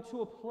had to go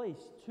to a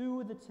place,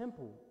 to the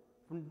temple.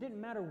 It didn't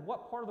matter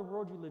what part of the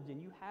world you lived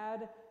in. You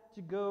had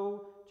to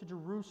go to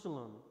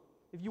Jerusalem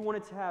if you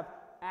wanted to have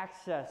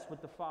access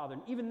with the Father.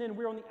 And even then,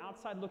 we were on the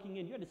outside looking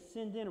in. You had to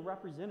send in a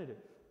representative.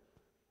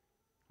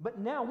 But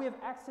now we have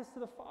access to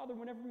the Father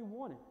whenever we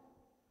want it.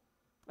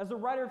 As the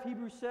writer of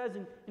Hebrews says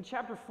in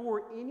chapter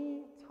 4,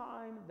 any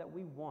time that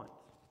we want,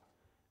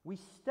 We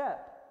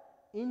step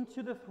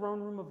into the throne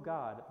room of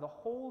God, the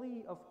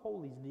Holy of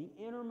Holies, the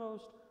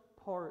innermost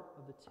part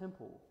of the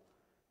temple,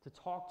 to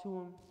talk to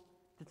Him,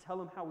 to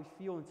tell Him how we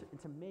feel,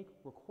 and to make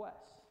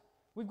requests.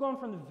 We've gone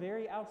from the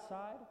very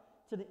outside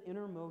to the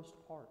innermost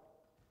part.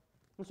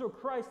 And so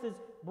Christ has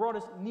brought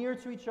us near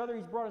to each other.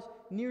 He's brought us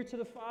near to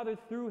the Father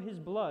through His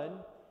blood.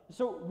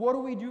 So what do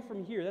we do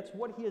from here? That's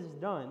what He has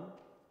done.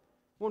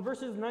 Well, in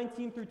verses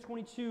 19 through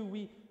 22,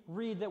 we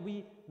read that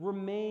we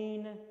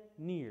remain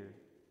near.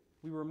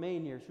 We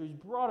remain near. So He's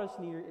brought us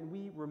near, and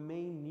we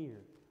remain near.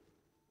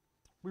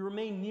 We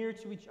remain near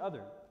to each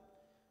other.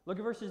 Look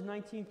at verses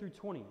 19 through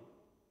 20.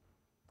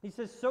 He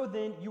says, "So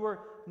then you are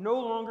no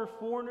longer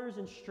foreigners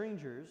and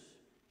strangers,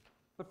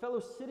 but fellow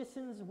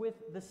citizens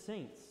with the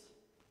saints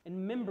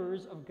and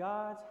members of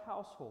God's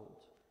household,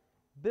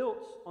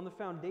 built on the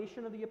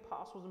foundation of the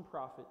apostles and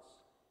prophets,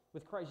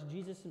 with Christ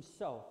Jesus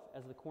Himself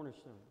as the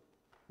cornerstone."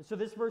 And so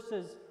this verse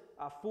says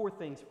four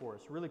things for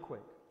us, really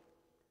quick.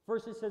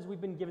 First, it says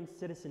we've been given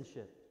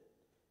citizenship.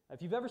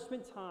 If you've ever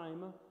spent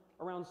time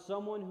around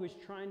someone who is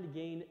trying to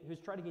gain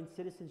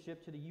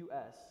citizenship to the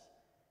U.S.,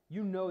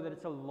 you know that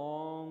it's a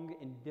long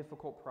and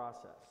difficult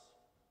process.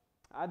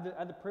 I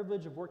had the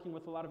privilege of working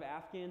with a lot of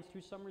Afghans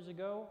 2 summers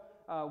ago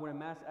when a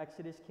mass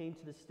exodus came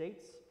to the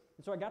States,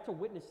 and so I got to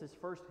witness this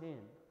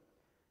firsthand.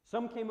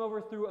 Some came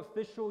over through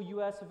official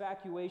U.S.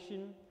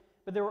 evacuation,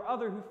 but there were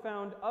others who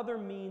found other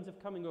means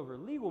of coming over,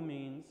 legal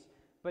means,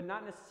 but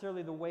not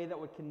necessarily the way that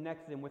would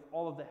connect them with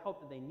all of the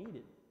help that they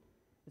needed.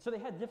 And so they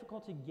had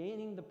difficulty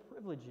gaining the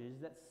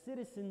privileges that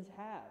citizens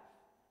have.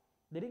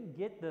 They didn't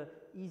get the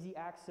easy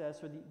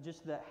access or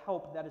just the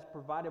help that is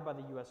provided by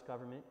the U.S.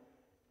 government,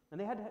 and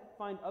they had to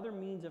find other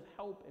means of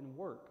help and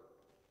work.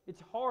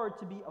 It's hard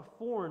to be a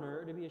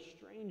foreigner, to be a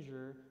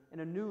stranger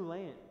in a new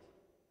land.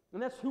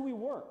 And that's who we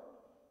were.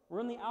 We're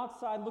on the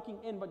outside looking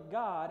in, but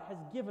God has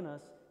given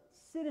us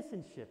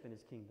citizenship in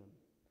His kingdom.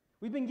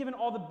 We've been given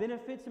all the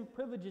benefits and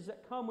privileges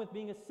that come with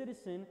being a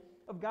citizen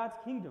of God's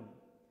kingdom.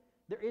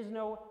 There is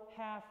no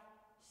half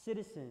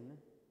citizen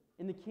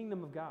in the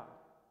kingdom of God.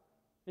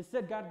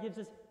 Instead, God gives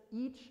us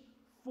each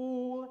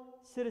full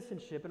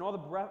citizenship and all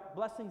the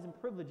blessings and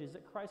privileges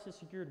that Christ has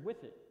secured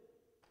with it.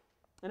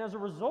 And as a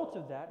result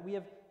of that, we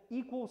have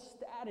equal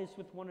status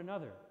with one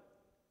another.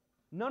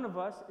 None of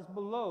us is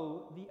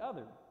below the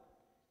other.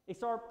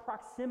 It's our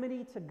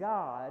proximity to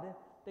God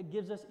that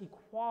gives us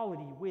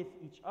equality with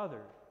each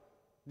other.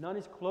 None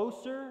is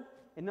closer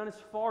and none is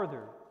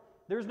farther.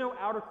 There's no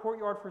outer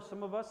courtyard for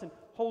some of us and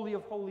holy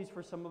of holies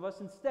for some of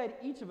us. Instead,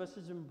 each of us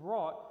has been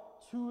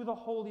brought to the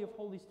holy of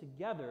holies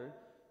together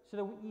so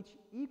that we each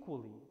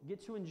equally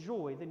get to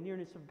enjoy the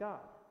nearness of God.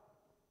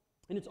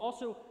 And it's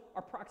also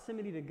our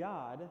proximity to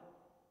God.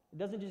 It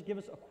doesn't just give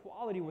us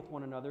equality with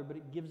one another, but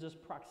it gives us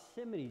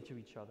proximity to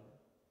each other.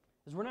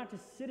 Because we're not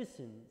just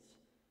citizens,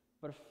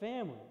 but a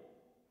family.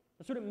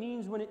 That's what it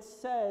means when it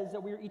says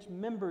that we are each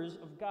members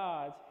of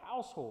God's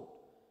household.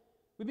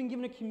 We've been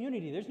given a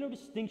community. There's no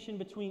distinction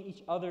between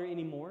each other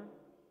anymore.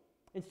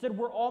 Instead,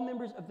 we're all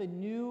members of the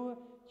new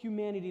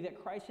humanity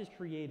that Christ has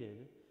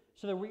created,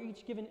 so that we're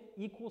each given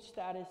equal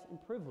status and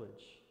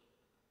privilege.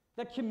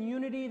 That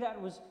community that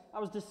I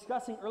was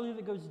discussing earlier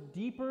that goes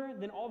deeper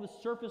than all the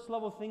surface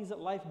level things that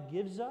life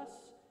gives us,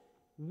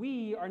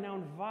 we are now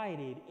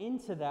invited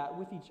into that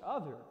with each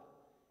other.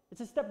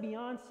 It's a step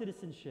beyond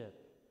citizenship,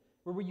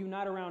 where we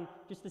unite around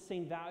just the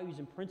same values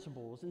and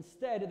principles.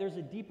 Instead, there's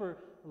a deeper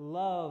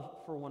love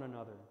for one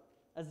another,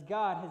 as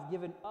God has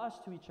given us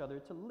to each other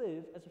to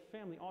live as a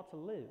family ought to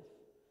live.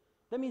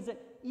 That means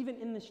that even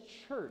in this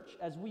church,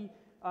 as we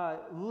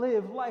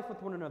live life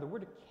with one another, we're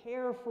to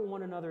care for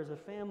one another as a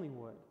family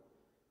would.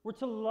 We're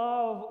to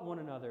love one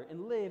another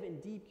and live in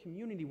deep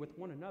community with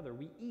one another.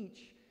 We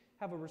each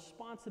have a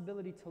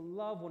responsibility to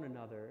love one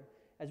another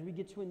as we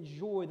get to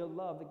enjoy the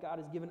love that God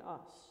has given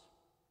us.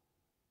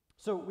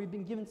 So we've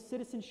been given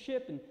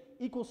citizenship and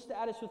equal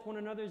status with one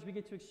another as we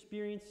get to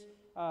experience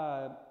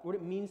what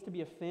it means to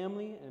be a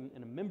family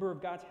and a member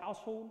of God's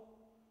household.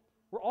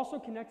 We're also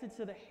connected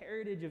to the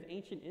heritage of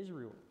ancient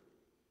Israel.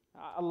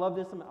 I love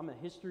this. I'm a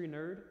history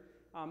nerd.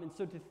 And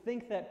so to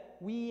think that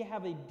we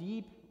have a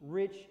deep,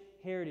 rich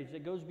heritage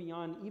that goes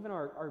beyond even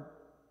our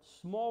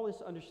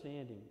smallest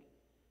understanding,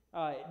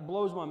 it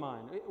blows my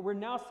mind. We're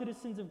now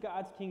citizens of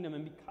God's kingdom,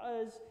 and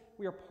because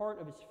we are part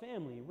of His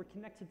family, we're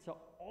connected to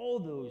all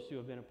those who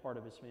have been a part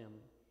of His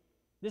family.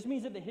 This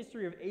means that the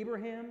history of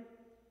Abraham,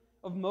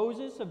 of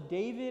Moses, of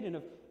David, and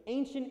of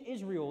ancient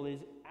Israel is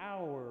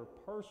our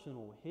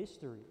personal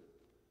history.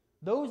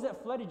 Those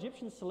that fled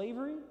Egyptian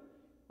slavery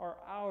are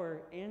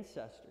our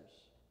ancestors.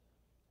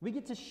 We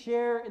get to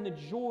share in the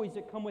joys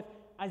that come with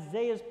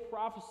Isaiah's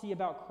prophecy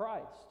about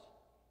Christ.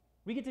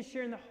 We get to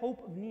share in the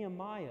hope of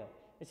Nehemiah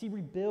as he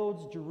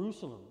rebuilds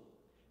Jerusalem.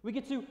 We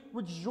get to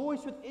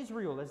rejoice with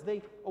Israel as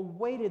they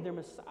awaited their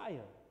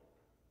Messiah.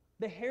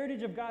 The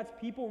heritage of God's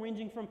people,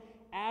 ranging from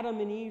Adam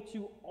and Eve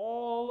to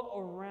all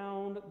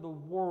around the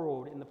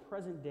world in the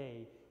present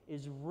day,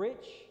 is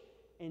rich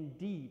and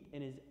deep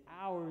and is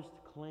ours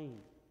to claim.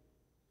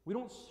 We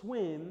don't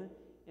swim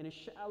in a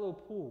shallow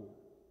pool.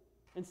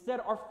 Instead,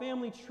 our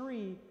family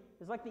tree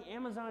is like the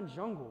Amazon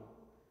jungle,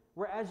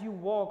 where as you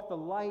walk, the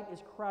light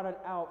is crowded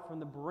out from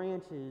the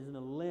branches and the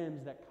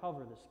limbs that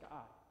cover the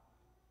sky.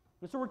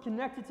 And so we're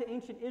connected to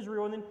ancient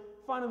Israel, and then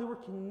finally we're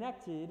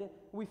connected.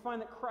 We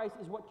find that Christ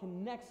is what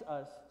connects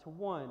us to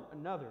one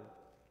another.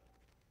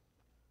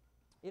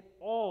 It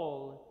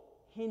all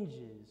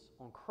hinges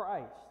on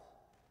Christ.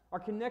 Our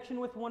connection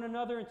with one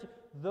another and to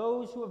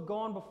those who have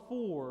gone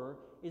before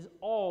is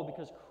all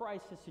because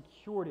Christ has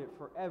secured it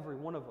for every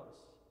one of us.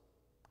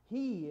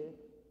 He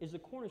is the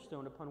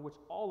cornerstone upon which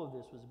all of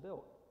this was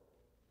built.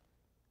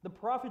 The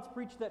prophets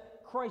preached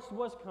that Christ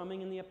was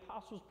coming, and the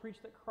apostles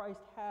preached that Christ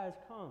has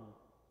come.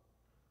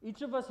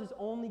 Each of us is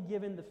only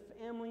given the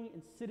family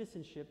and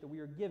citizenship that we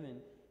are given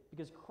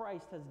because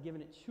Christ has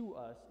given it to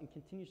us and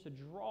continues to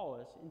draw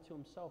us into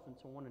himself and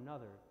to one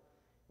another.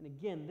 And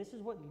again, this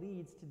is what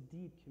leads to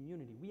deep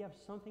community. We have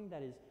something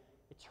that is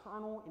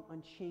eternal and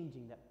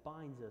unchanging that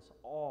binds us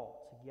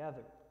all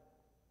together.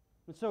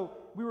 And so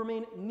we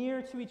remain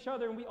near to each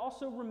other, and we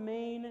also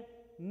remain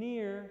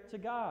near to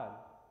God.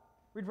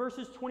 Read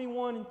verses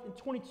 21 and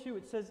 22.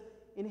 It says,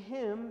 "In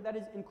him, that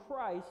is in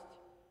Christ,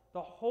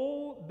 the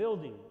whole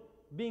building,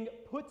 being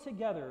put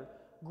together,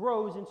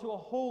 grows into a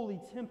holy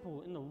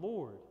temple in the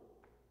Lord.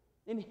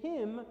 In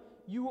him,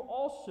 you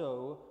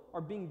also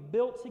are being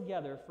built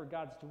together for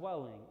God's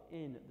dwelling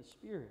in the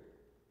Spirit."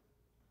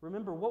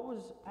 Remember, what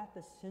was at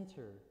the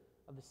center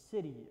of the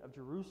city of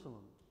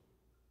Jerusalem?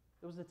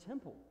 It was the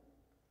temple.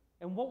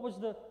 And what was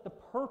the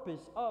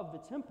purpose of the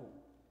temple?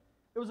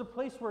 It was a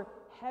place where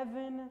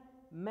heaven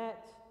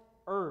met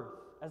earth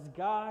as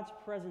God's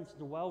presence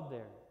dwelled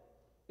there.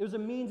 It was a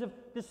means of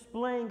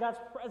displaying God's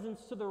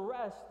presence to the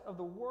rest of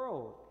the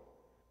world.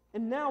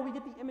 And now we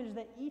get the image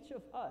that each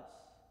of us,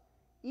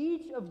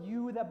 each of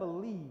you that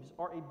believes,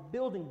 are a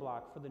building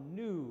block for the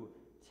new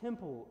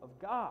temple of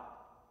God.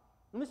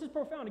 And this is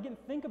profound. Again,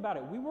 think about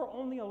it. We were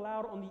only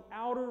allowed on the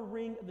outer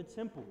ring of the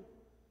temple.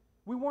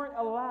 We weren't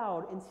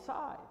allowed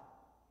inside.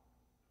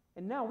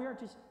 And now we aren't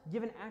just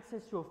given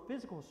access to a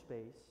physical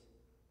space.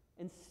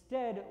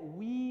 Instead,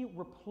 we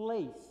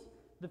replace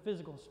the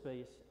physical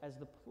space as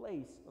the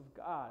place of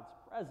God's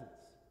presence.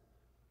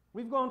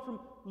 We've gone from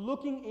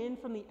looking in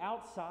from the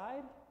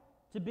outside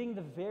to being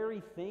the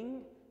very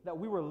thing that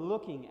we were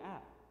looking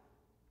at.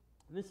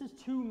 And this has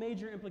two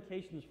major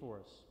implications for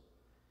us.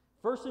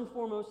 First and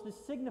foremost, this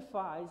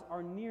signifies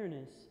our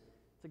nearness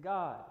to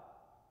God.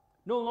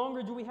 No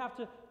longer do we have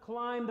to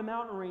climb the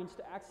mountain range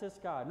to access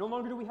God. No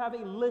longer do we have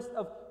a list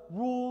of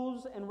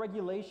rules and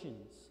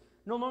regulations.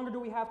 No longer do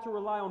we have to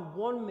rely on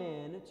one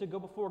man to go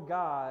before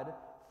God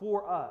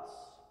for us.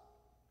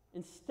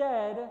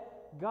 Instead,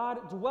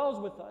 God dwells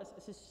with us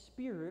as his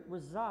Spirit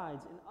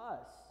resides in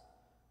us.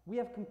 We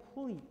have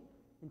complete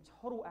and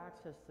total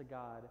access to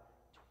God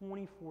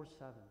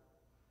 24/7.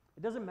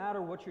 It doesn't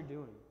matter what you're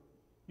doing.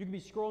 You could be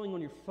scrolling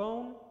on your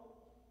phone.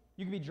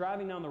 You could be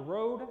driving down the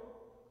road.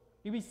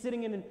 You could be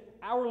sitting in an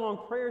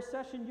hour-long prayer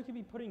session. You could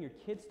be putting your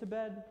kids to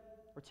bed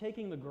or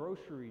taking the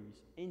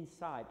groceries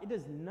inside. It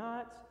does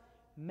not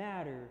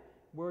matter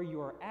where you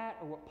are at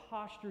or what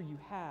posture you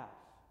have.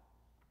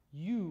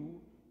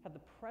 You have the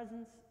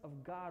presence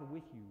of God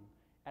with you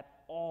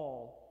at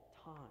all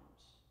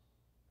times.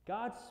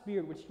 God's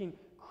Spirit, which came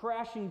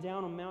crashing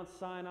down on Mount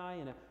Sinai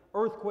in an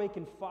earthquake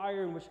and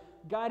fire, and which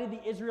guided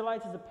the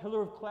Israelites as a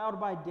pillar of cloud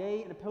by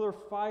day and a pillar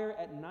of fire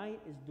at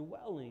night, is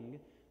dwelling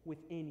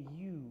within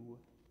you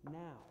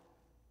now.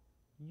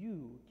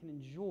 You can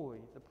enjoy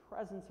the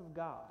presence of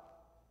God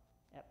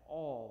at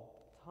all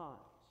times.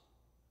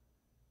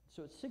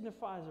 So it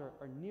signifies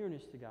our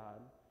nearness to God.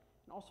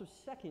 And also,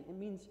 second, it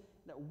means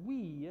that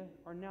we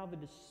are now the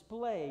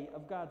display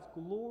of God's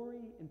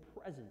glory and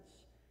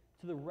presence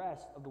to the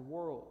rest of the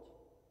world.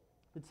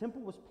 The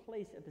temple was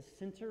placed at the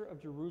center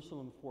of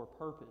Jerusalem for a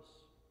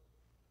purpose.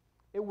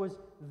 It was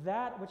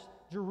that which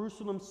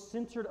Jerusalem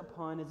centered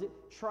upon as it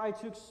tried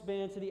to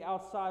expand to the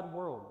outside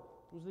world.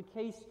 It was the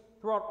case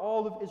throughout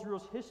all of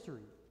Israel's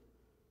history.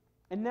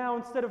 And now,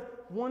 instead of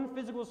one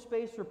physical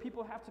space where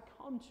people have to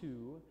come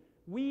to,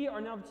 we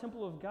are now the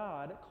temple of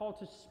God, called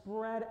to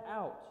spread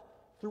out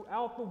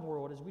throughout the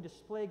world as we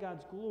display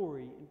God's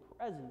glory and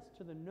presence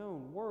to the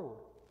known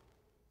world.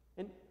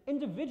 And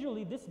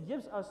individually, this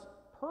gives us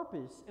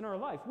purpose in our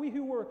life. We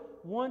who were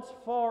once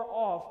far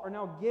off are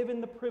now given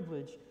the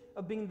privilege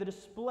of being the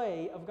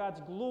display of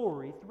God's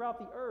glory throughout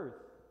the earth.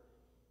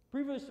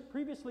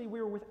 Previously, we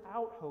were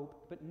without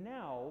hope, but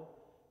now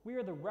we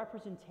are the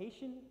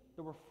representation,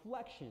 the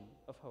reflection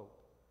of hope.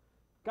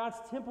 God's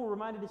temple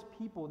reminded his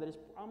people that his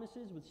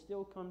promises would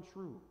still come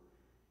true.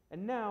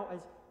 And now,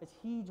 as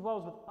he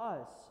dwells with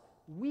us,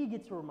 we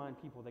get to remind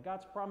people that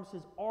God's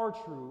promises are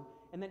true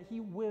and that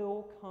he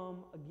will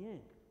come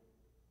again.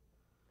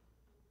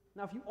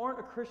 Now, if you aren't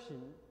a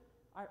Christian,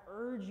 I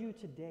urge you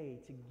today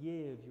to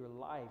give your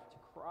life to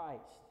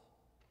Christ.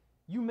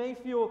 You may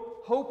feel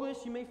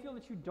hopeless. You may feel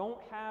that you don't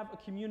have a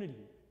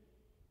community.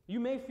 You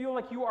may feel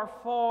like you are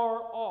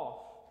far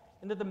off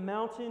and that the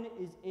mountain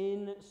is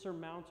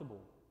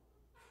insurmountable.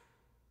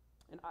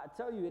 And I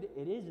tell you,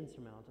 it is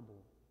insurmountable.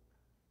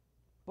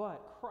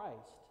 But Christ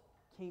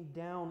came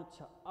down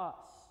to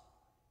us.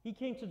 He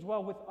came to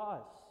dwell with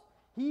us.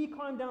 He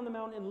climbed down the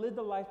mountain and lived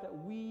the life that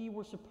we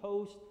were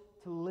supposed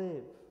to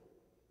live.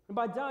 And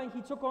by dying,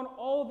 he took on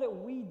all that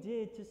we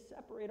did to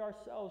separate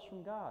ourselves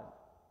from God.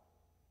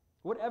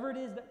 Whatever it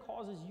is that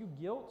causes you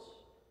guilt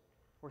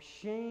or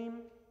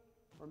shame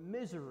or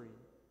misery,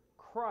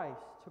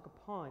 Christ took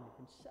upon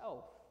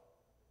himself.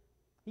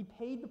 He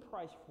paid the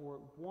price for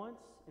it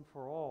once and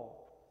for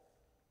all,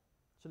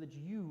 so that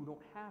you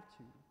don't have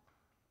to.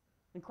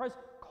 And Christ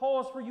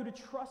calls for you to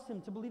trust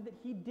him, to believe that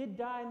he did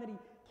die and that he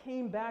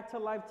came back to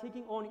life,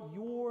 taking on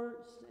your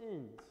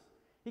sins.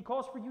 He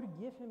calls for you to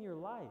give him your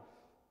life.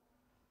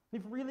 He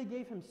freely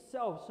gave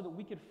himself so that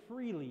we could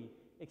freely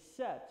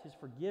accept his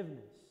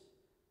forgiveness.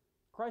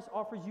 Christ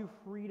offers you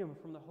freedom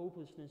from the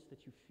hopelessness that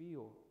you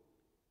feel.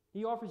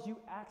 He offers you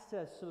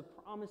access to the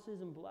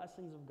promises and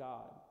blessings of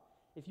God.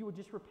 If you would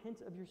just repent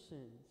of your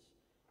sins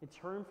and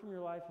turn from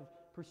your life of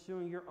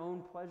pursuing your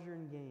own pleasure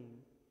and gain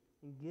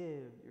and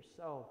give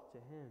yourself to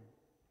him.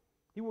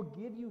 He will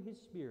give you his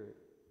Spirit,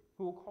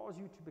 who will cause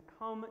you to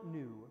become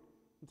new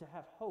and to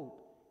have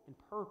hope and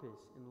purpose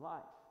in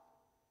life.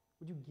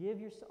 Would you give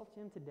yourself to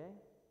him today?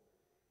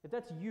 If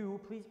that's you,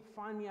 please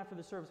find me after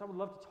the service. I would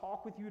love to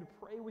talk with you, to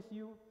pray with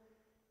you,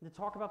 and to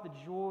talk about the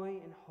joy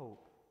and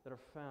hope that are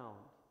found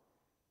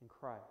in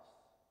Christ.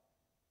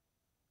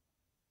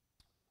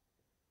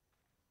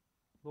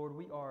 Lord,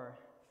 we are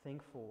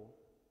thankful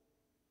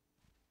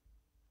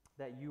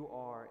that you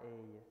are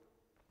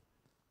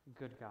a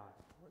good God.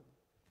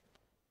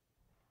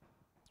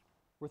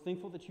 We're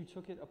thankful that you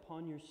took it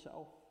upon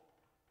yourself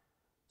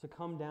to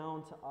come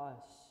down to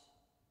us,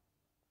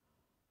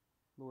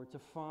 Lord, to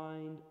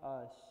find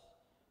us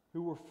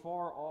who were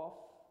far off,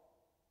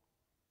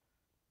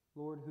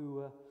 Lord,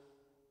 who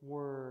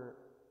were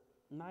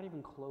not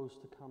even close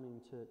to coming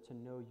to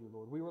know you,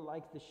 Lord. We were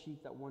like the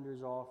sheep that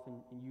wanders off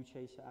and you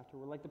chase after.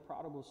 We're like the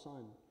prodigal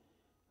son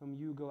whom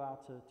you go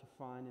out to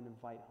find and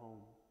invite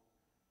home.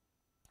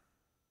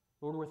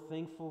 Lord, we're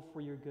thankful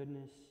for your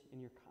goodness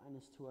and your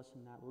kindness to us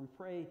in that. Lord, we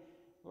pray,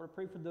 Lord, I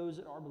pray for those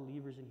that are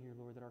believers in here,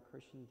 Lord, that are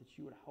Christians, that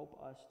you would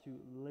help us to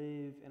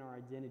live in our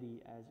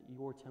identity as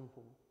your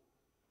temple.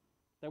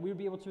 That we would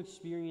be able to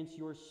experience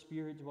your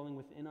Spirit dwelling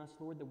within us,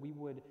 Lord, that we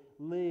would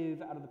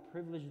live out of the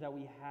privilege that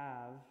we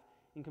have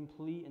in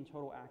complete and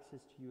total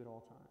access to you at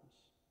all times.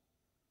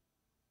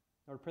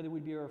 Lord, I pray that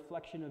we'd be a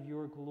reflection of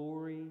your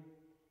glory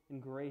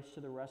and grace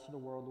to the rest of the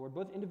world, Lord,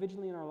 both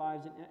individually in our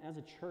lives and as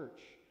a church,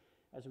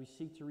 as we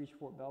seek to reach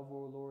Fort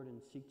Belvoir, Lord,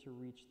 and seek to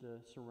reach the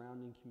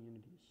surrounding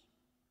communities.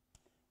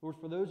 Lord,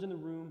 for those in the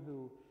room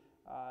who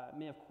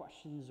may have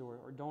questions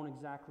or don't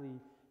exactly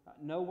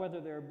know whether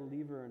they're a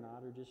believer or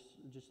not, or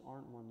just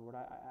aren't one, Lord,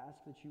 I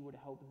ask that you would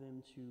help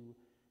them to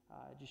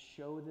just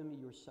show them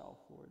yourself,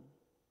 Lord.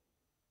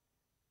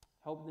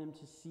 Help them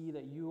to see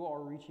that you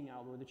are reaching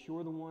out, Lord, that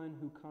you're the one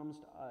who comes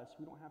to us.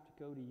 We don't have to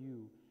go to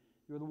you.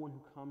 You're the one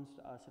who comes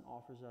to us and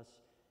offers us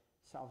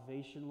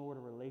salvation, Lord, a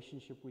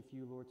relationship with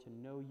you, Lord, to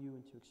know you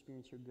and to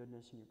experience your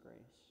goodness and your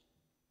grace.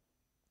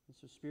 And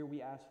so, Spirit,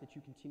 we ask that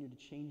you continue to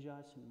change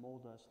us and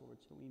mold us, Lord,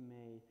 so that we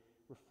may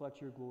reflect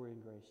your glory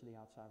and grace to the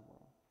outside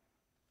world.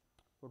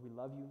 Lord, we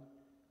love you,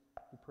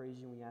 we praise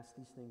you, and we ask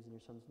these things in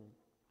your Son's name.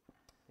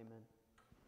 Amen.